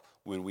help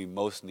when we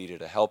most need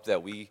it, a help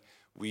that we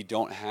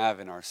don't have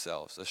in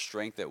ourselves, a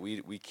strength that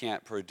we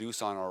can't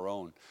produce on our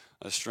own,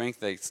 a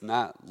strength that's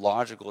not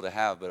logical to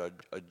have, but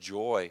a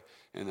joy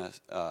and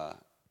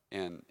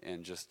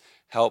just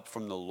help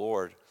from the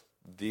Lord.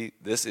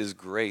 This is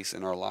grace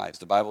in our lives.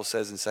 The Bible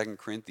says in 2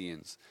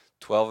 Corinthians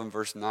 12 and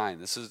verse 9,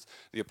 this is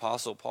the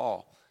Apostle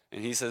Paul,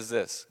 and he says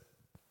this,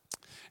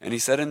 and he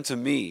said unto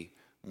me,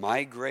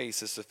 my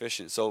grace is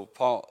sufficient. So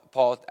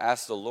Paul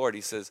asked the Lord,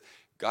 he says,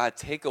 God,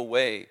 take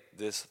away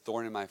this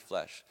thorn in my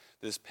flesh,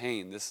 this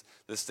pain, this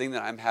thing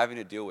that I'm having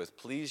to deal with.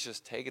 Please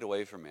just take it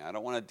away from me. I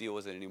don't want to deal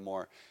with it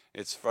anymore.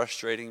 It's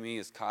frustrating me.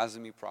 It's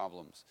causing me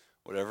problems,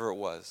 whatever it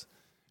was.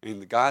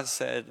 And God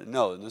said,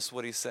 no, and this is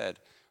what he said,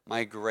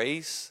 my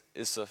grace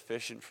is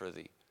sufficient for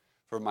thee,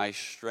 for my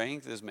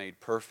strength is made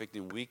perfect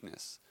in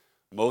weakness.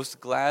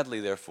 Most gladly,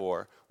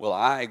 therefore, will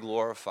I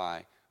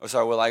glory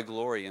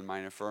in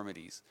mine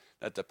infirmities,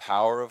 that the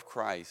power of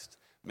Christ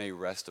may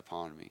rest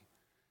upon me.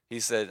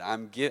 He said,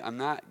 I'm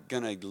not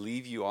going to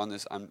leave you on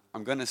this.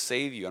 I'm going to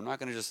save you. I'm not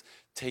going to just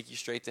take you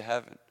straight to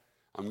heaven.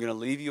 I'm going to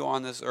leave you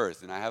on this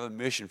earth, and I have a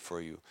mission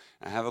for you,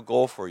 and I have a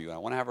goal for you, and I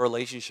want to have a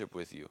relationship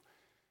with you.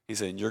 He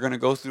said, you're going to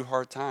go through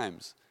hard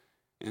times.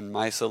 And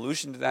my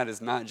solution to that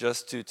is not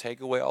just to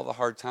take away all the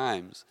hard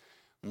times.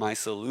 My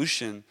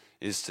solution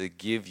is to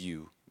give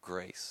you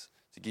grace,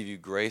 through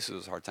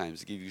those hard times,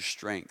 to give you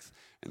strength.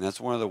 And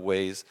that's one of the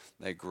ways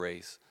that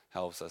grace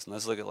helps us. And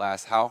let's look at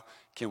last, how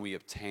can we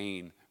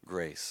obtain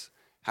grace?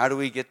 How do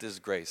we get this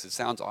grace? It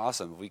sounds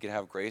awesome. If we could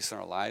have grace in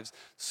our lives,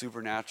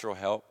 supernatural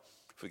help,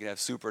 if we could have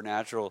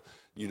supernatural,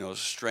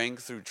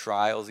 strength through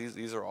trials,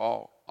 these are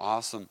all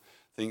awesome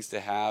things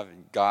to have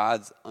in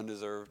God's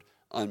undeserved,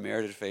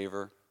 unmerited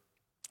favor.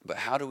 But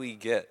how do we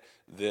get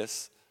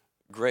this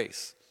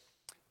grace?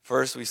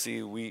 First, we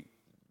see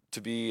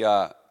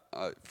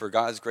for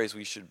God's grace,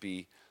 we should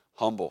be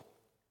humble.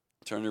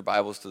 Turn your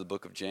Bibles to the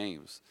book of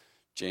James.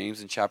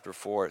 James in chapter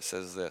 4, it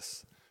says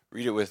this.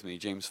 Read it with me,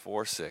 James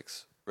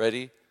 4:6.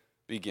 Ready?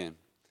 Begin.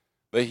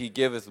 But he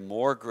giveth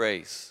more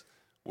grace,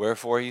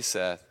 wherefore he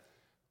saith,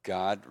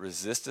 God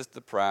resisteth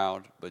the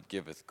proud, but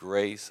giveth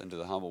grace unto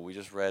the humble. We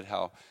just read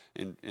how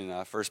in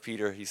 1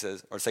 Peter he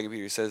says, or 2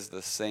 Peter he says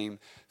the same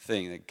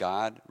thing, that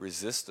God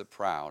resists the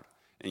proud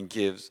and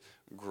gives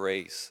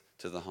grace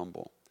to the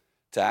humble.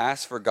 To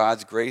ask for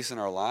God's grace in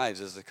our lives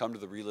is to come to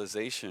the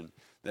realization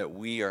that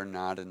we are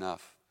not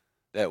enough,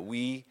 that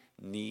we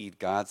need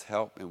God's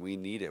help and we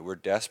need it. We're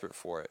desperate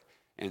for it.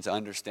 And to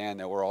understand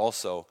that we're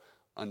also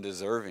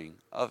undeserving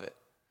of it.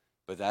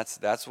 But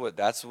that's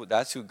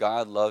who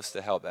God loves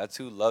to help. That's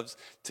who loves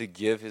to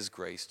give his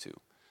grace to.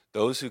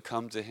 Those who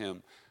come to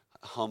him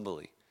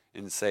humbly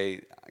and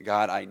say,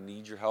 God, I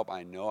need your help.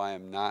 I know I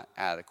am not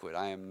adequate.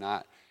 I am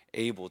not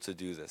able to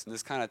do this. And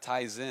this kind of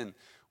ties in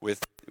with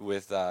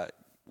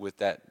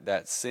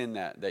that sin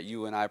that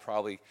you and I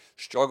probably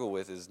struggle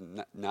with, is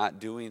not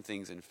doing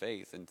things in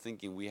faith and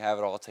thinking we have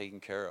it all taken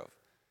care of.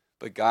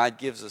 But God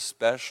gives a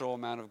special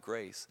amount of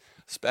grace,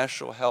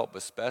 special help,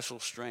 a special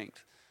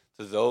strength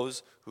to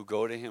those who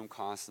go to him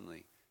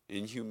constantly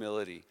in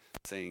humility,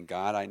 saying,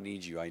 God, I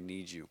need you, I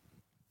need you.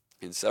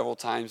 And several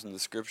times in the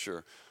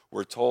scripture,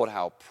 we're told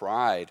how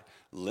pride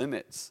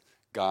limits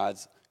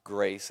God's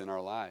grace in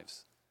our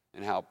lives,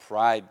 and how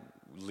pride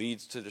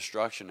leads to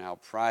destruction, how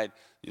pride,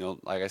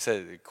 like I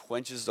said, it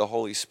quenches the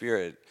Holy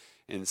Spirit,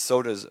 and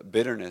so does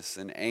bitterness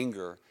and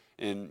anger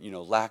and,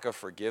 lack of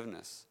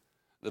forgiveness.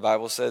 The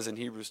Bible says in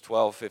Hebrews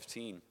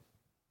 12:15,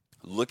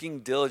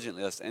 looking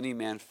diligently lest any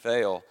man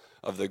fail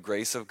of the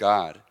grace of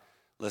God,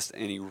 lest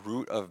any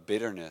root of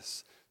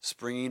bitterness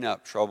springing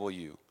up trouble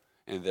you,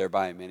 and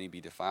thereby many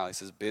be defiled. He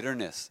says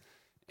bitterness,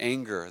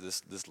 anger,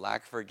 this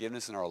lack of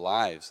forgiveness in our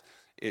lives,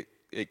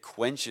 it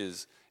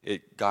quenches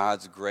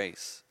God's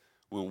grace.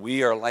 When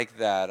we are like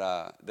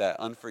that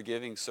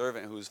unforgiving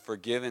servant who's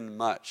forgiven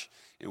much,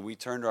 and we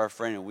turn to our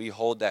friend and we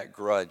hold that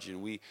grudge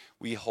and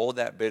we hold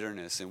that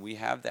bitterness and we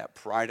have that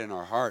pride in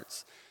our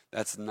hearts,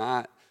 that's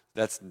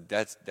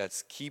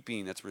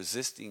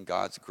resisting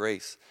God's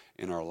grace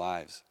in our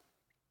lives.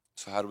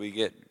 So how do we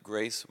get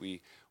grace?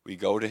 We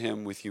go to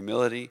him with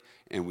humility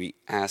and we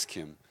ask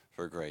him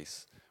for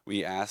grace.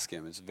 We ask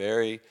him. It's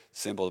very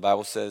simple. The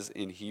Bible says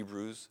in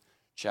Hebrews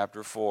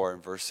chapter 4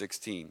 and verse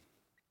 16,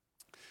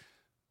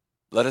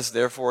 let us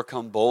therefore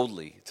come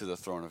boldly to the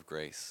throne of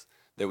grace,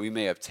 that we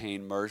may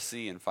obtain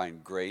mercy and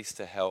find grace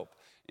to help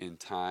in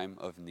time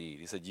of need.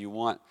 He said, you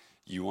want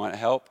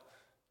help?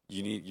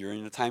 You're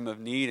in a time of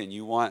need, and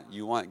you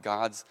want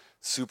God's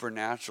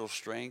supernatural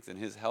strength and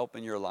his help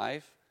in your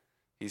life?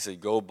 He said,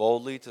 go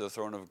boldly to the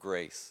throne of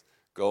grace.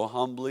 Go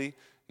humbly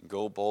and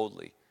go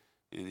boldly.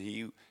 And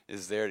he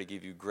is there to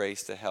give you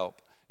grace to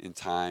help in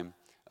time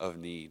of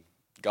need.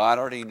 God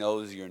already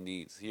knows your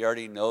needs. He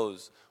already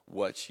knows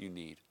what you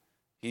need.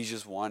 He's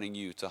just wanting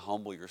you to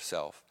humble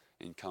yourself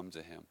and come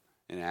to him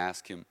and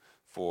ask him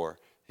for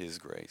his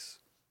grace.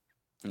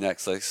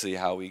 Next, let's see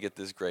how we get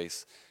this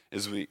grace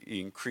is we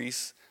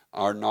increase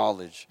our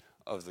knowledge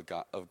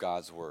of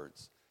God's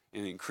words.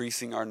 In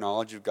increasing our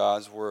knowledge of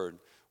God's word,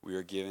 we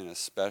are given a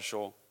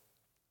special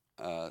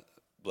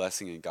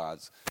blessing in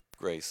God's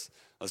grace.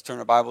 Let's turn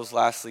our Bibles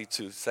lastly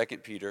to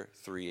 2 Peter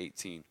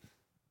 3:18.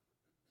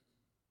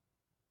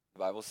 The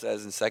Bible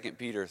says in 2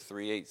 Peter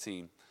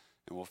 3:18,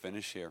 and we'll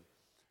finish here.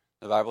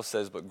 The Bible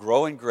says, but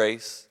grow in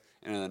grace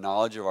and in the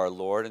knowledge of our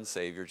Lord and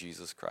Savior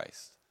Jesus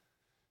Christ.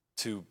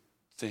 To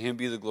him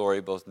be the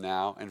glory both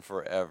now and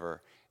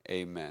forever.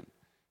 Amen.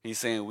 He's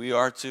saying we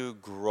are to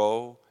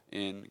grow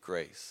in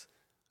grace.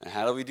 And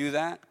how do we do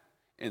that?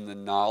 In the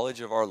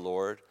knowledge of our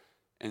Lord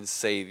and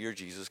Savior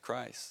Jesus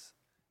Christ.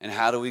 And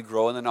how do we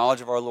grow in the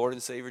knowledge of our Lord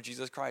and Savior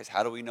Jesus Christ?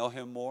 How do we know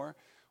him more?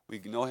 We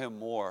know him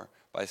more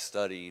by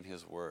studying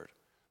his word,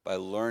 by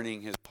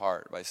learning his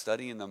heart, by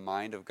studying the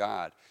mind of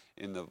God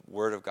in the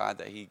word of God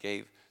that he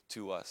gave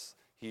to us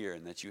here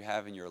and that you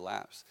have in your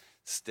laps.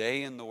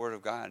 Stay in the word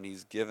of God, and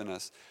he's given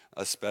us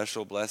a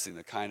special blessing,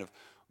 the kind of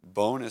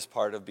bonus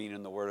part of being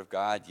in the word of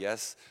God.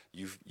 Yes,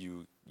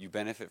 you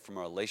benefit from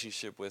a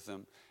relationship with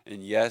him,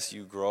 and yes,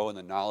 you grow in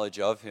the knowledge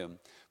of him,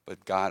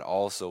 but God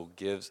also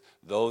gives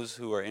those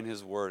who are in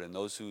his word and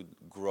those who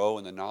grow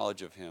in the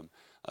knowledge of him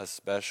a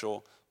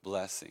special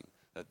blessing,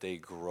 that they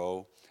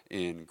grow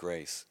in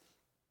grace.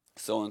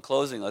 So in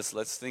closing,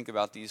 let's think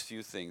about these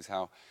few things,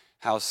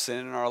 how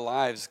sin in our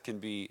lives can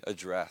be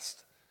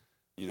addressed.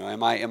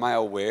 Am I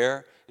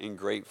aware and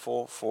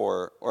grateful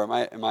for, or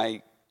am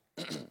I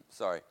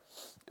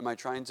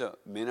trying to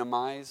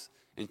minimize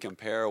and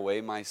compare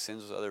away my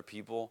sins with other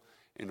people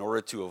in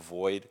order to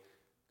avoid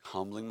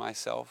humbling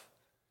myself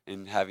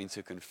and having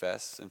to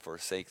confess and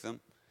forsake them?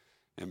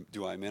 And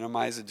do I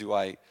minimize it? Do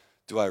I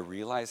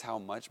realize how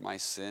much my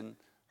sin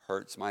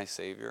hurts my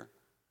Savior?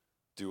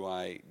 Do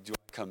I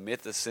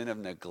commit the sin of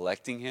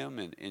neglecting him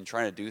and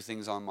trying to do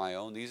things on my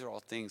own? These are all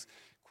things,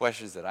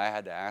 questions that I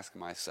had to ask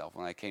myself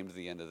when I came to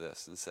the end of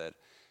this and said,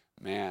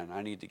 man,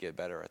 I need to get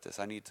better at this.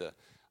 I need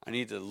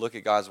to look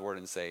at God's word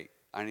and say,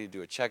 I need to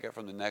do a checkup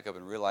from the neck up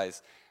and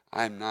realize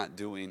I'm not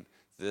doing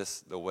this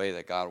the way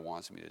that God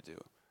wants me to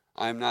do.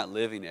 I'm not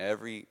living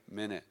every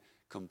minute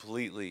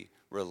completely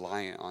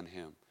reliant on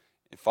him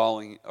and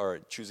following or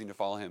choosing to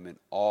follow him in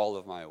all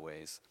of my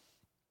ways.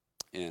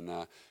 And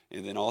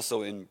then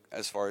also in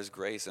as far as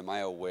grace, am I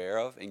aware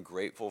of and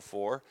grateful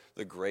for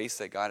the grace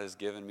that God has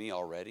given me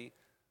already?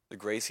 The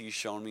grace he's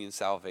shown me in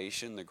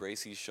salvation, the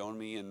grace he's shown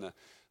me in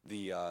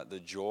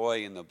the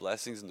joy and the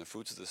blessings and the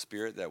fruits of the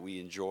Spirit that we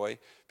enjoy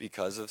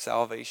because of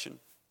salvation?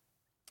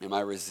 Am I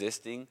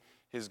resisting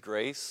his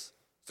grace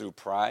through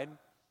pride,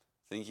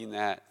 thinking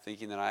that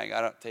I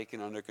got it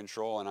taken under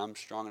control and I'm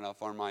strong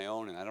enough on my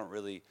own and I don't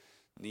really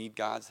need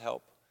God's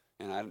help?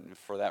 And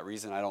for that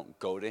reason, I don't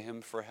go to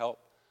him for help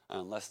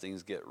unless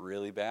things get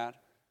really bad?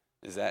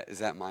 Is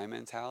that my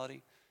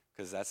mentality?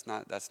 Because that's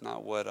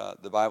not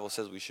what the Bible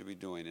says we should be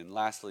doing. And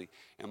lastly,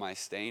 am I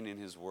staying in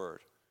his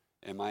word?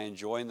 Am I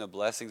enjoying the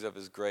blessings of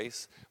his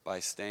grace by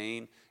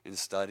staying and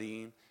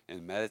studying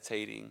and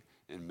meditating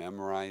and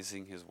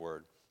memorizing his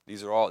word?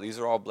 These are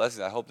all blessings.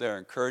 I hope they're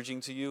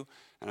encouraging to you,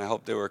 and I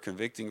hope they were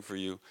convicting for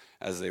you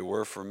as they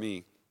were for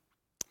me.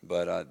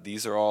 But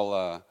these are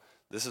all.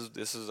 This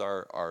is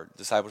our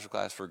discipleship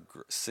class for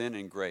sin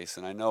and grace,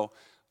 and I know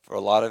for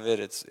a lot of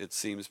it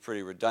seems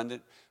pretty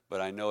redundant, but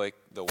I know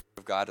the word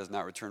of God does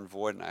not return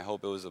void, and I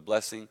hope it was a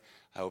blessing.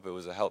 I hope it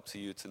was a help to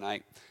you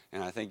tonight,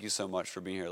 and I thank you so much for being here.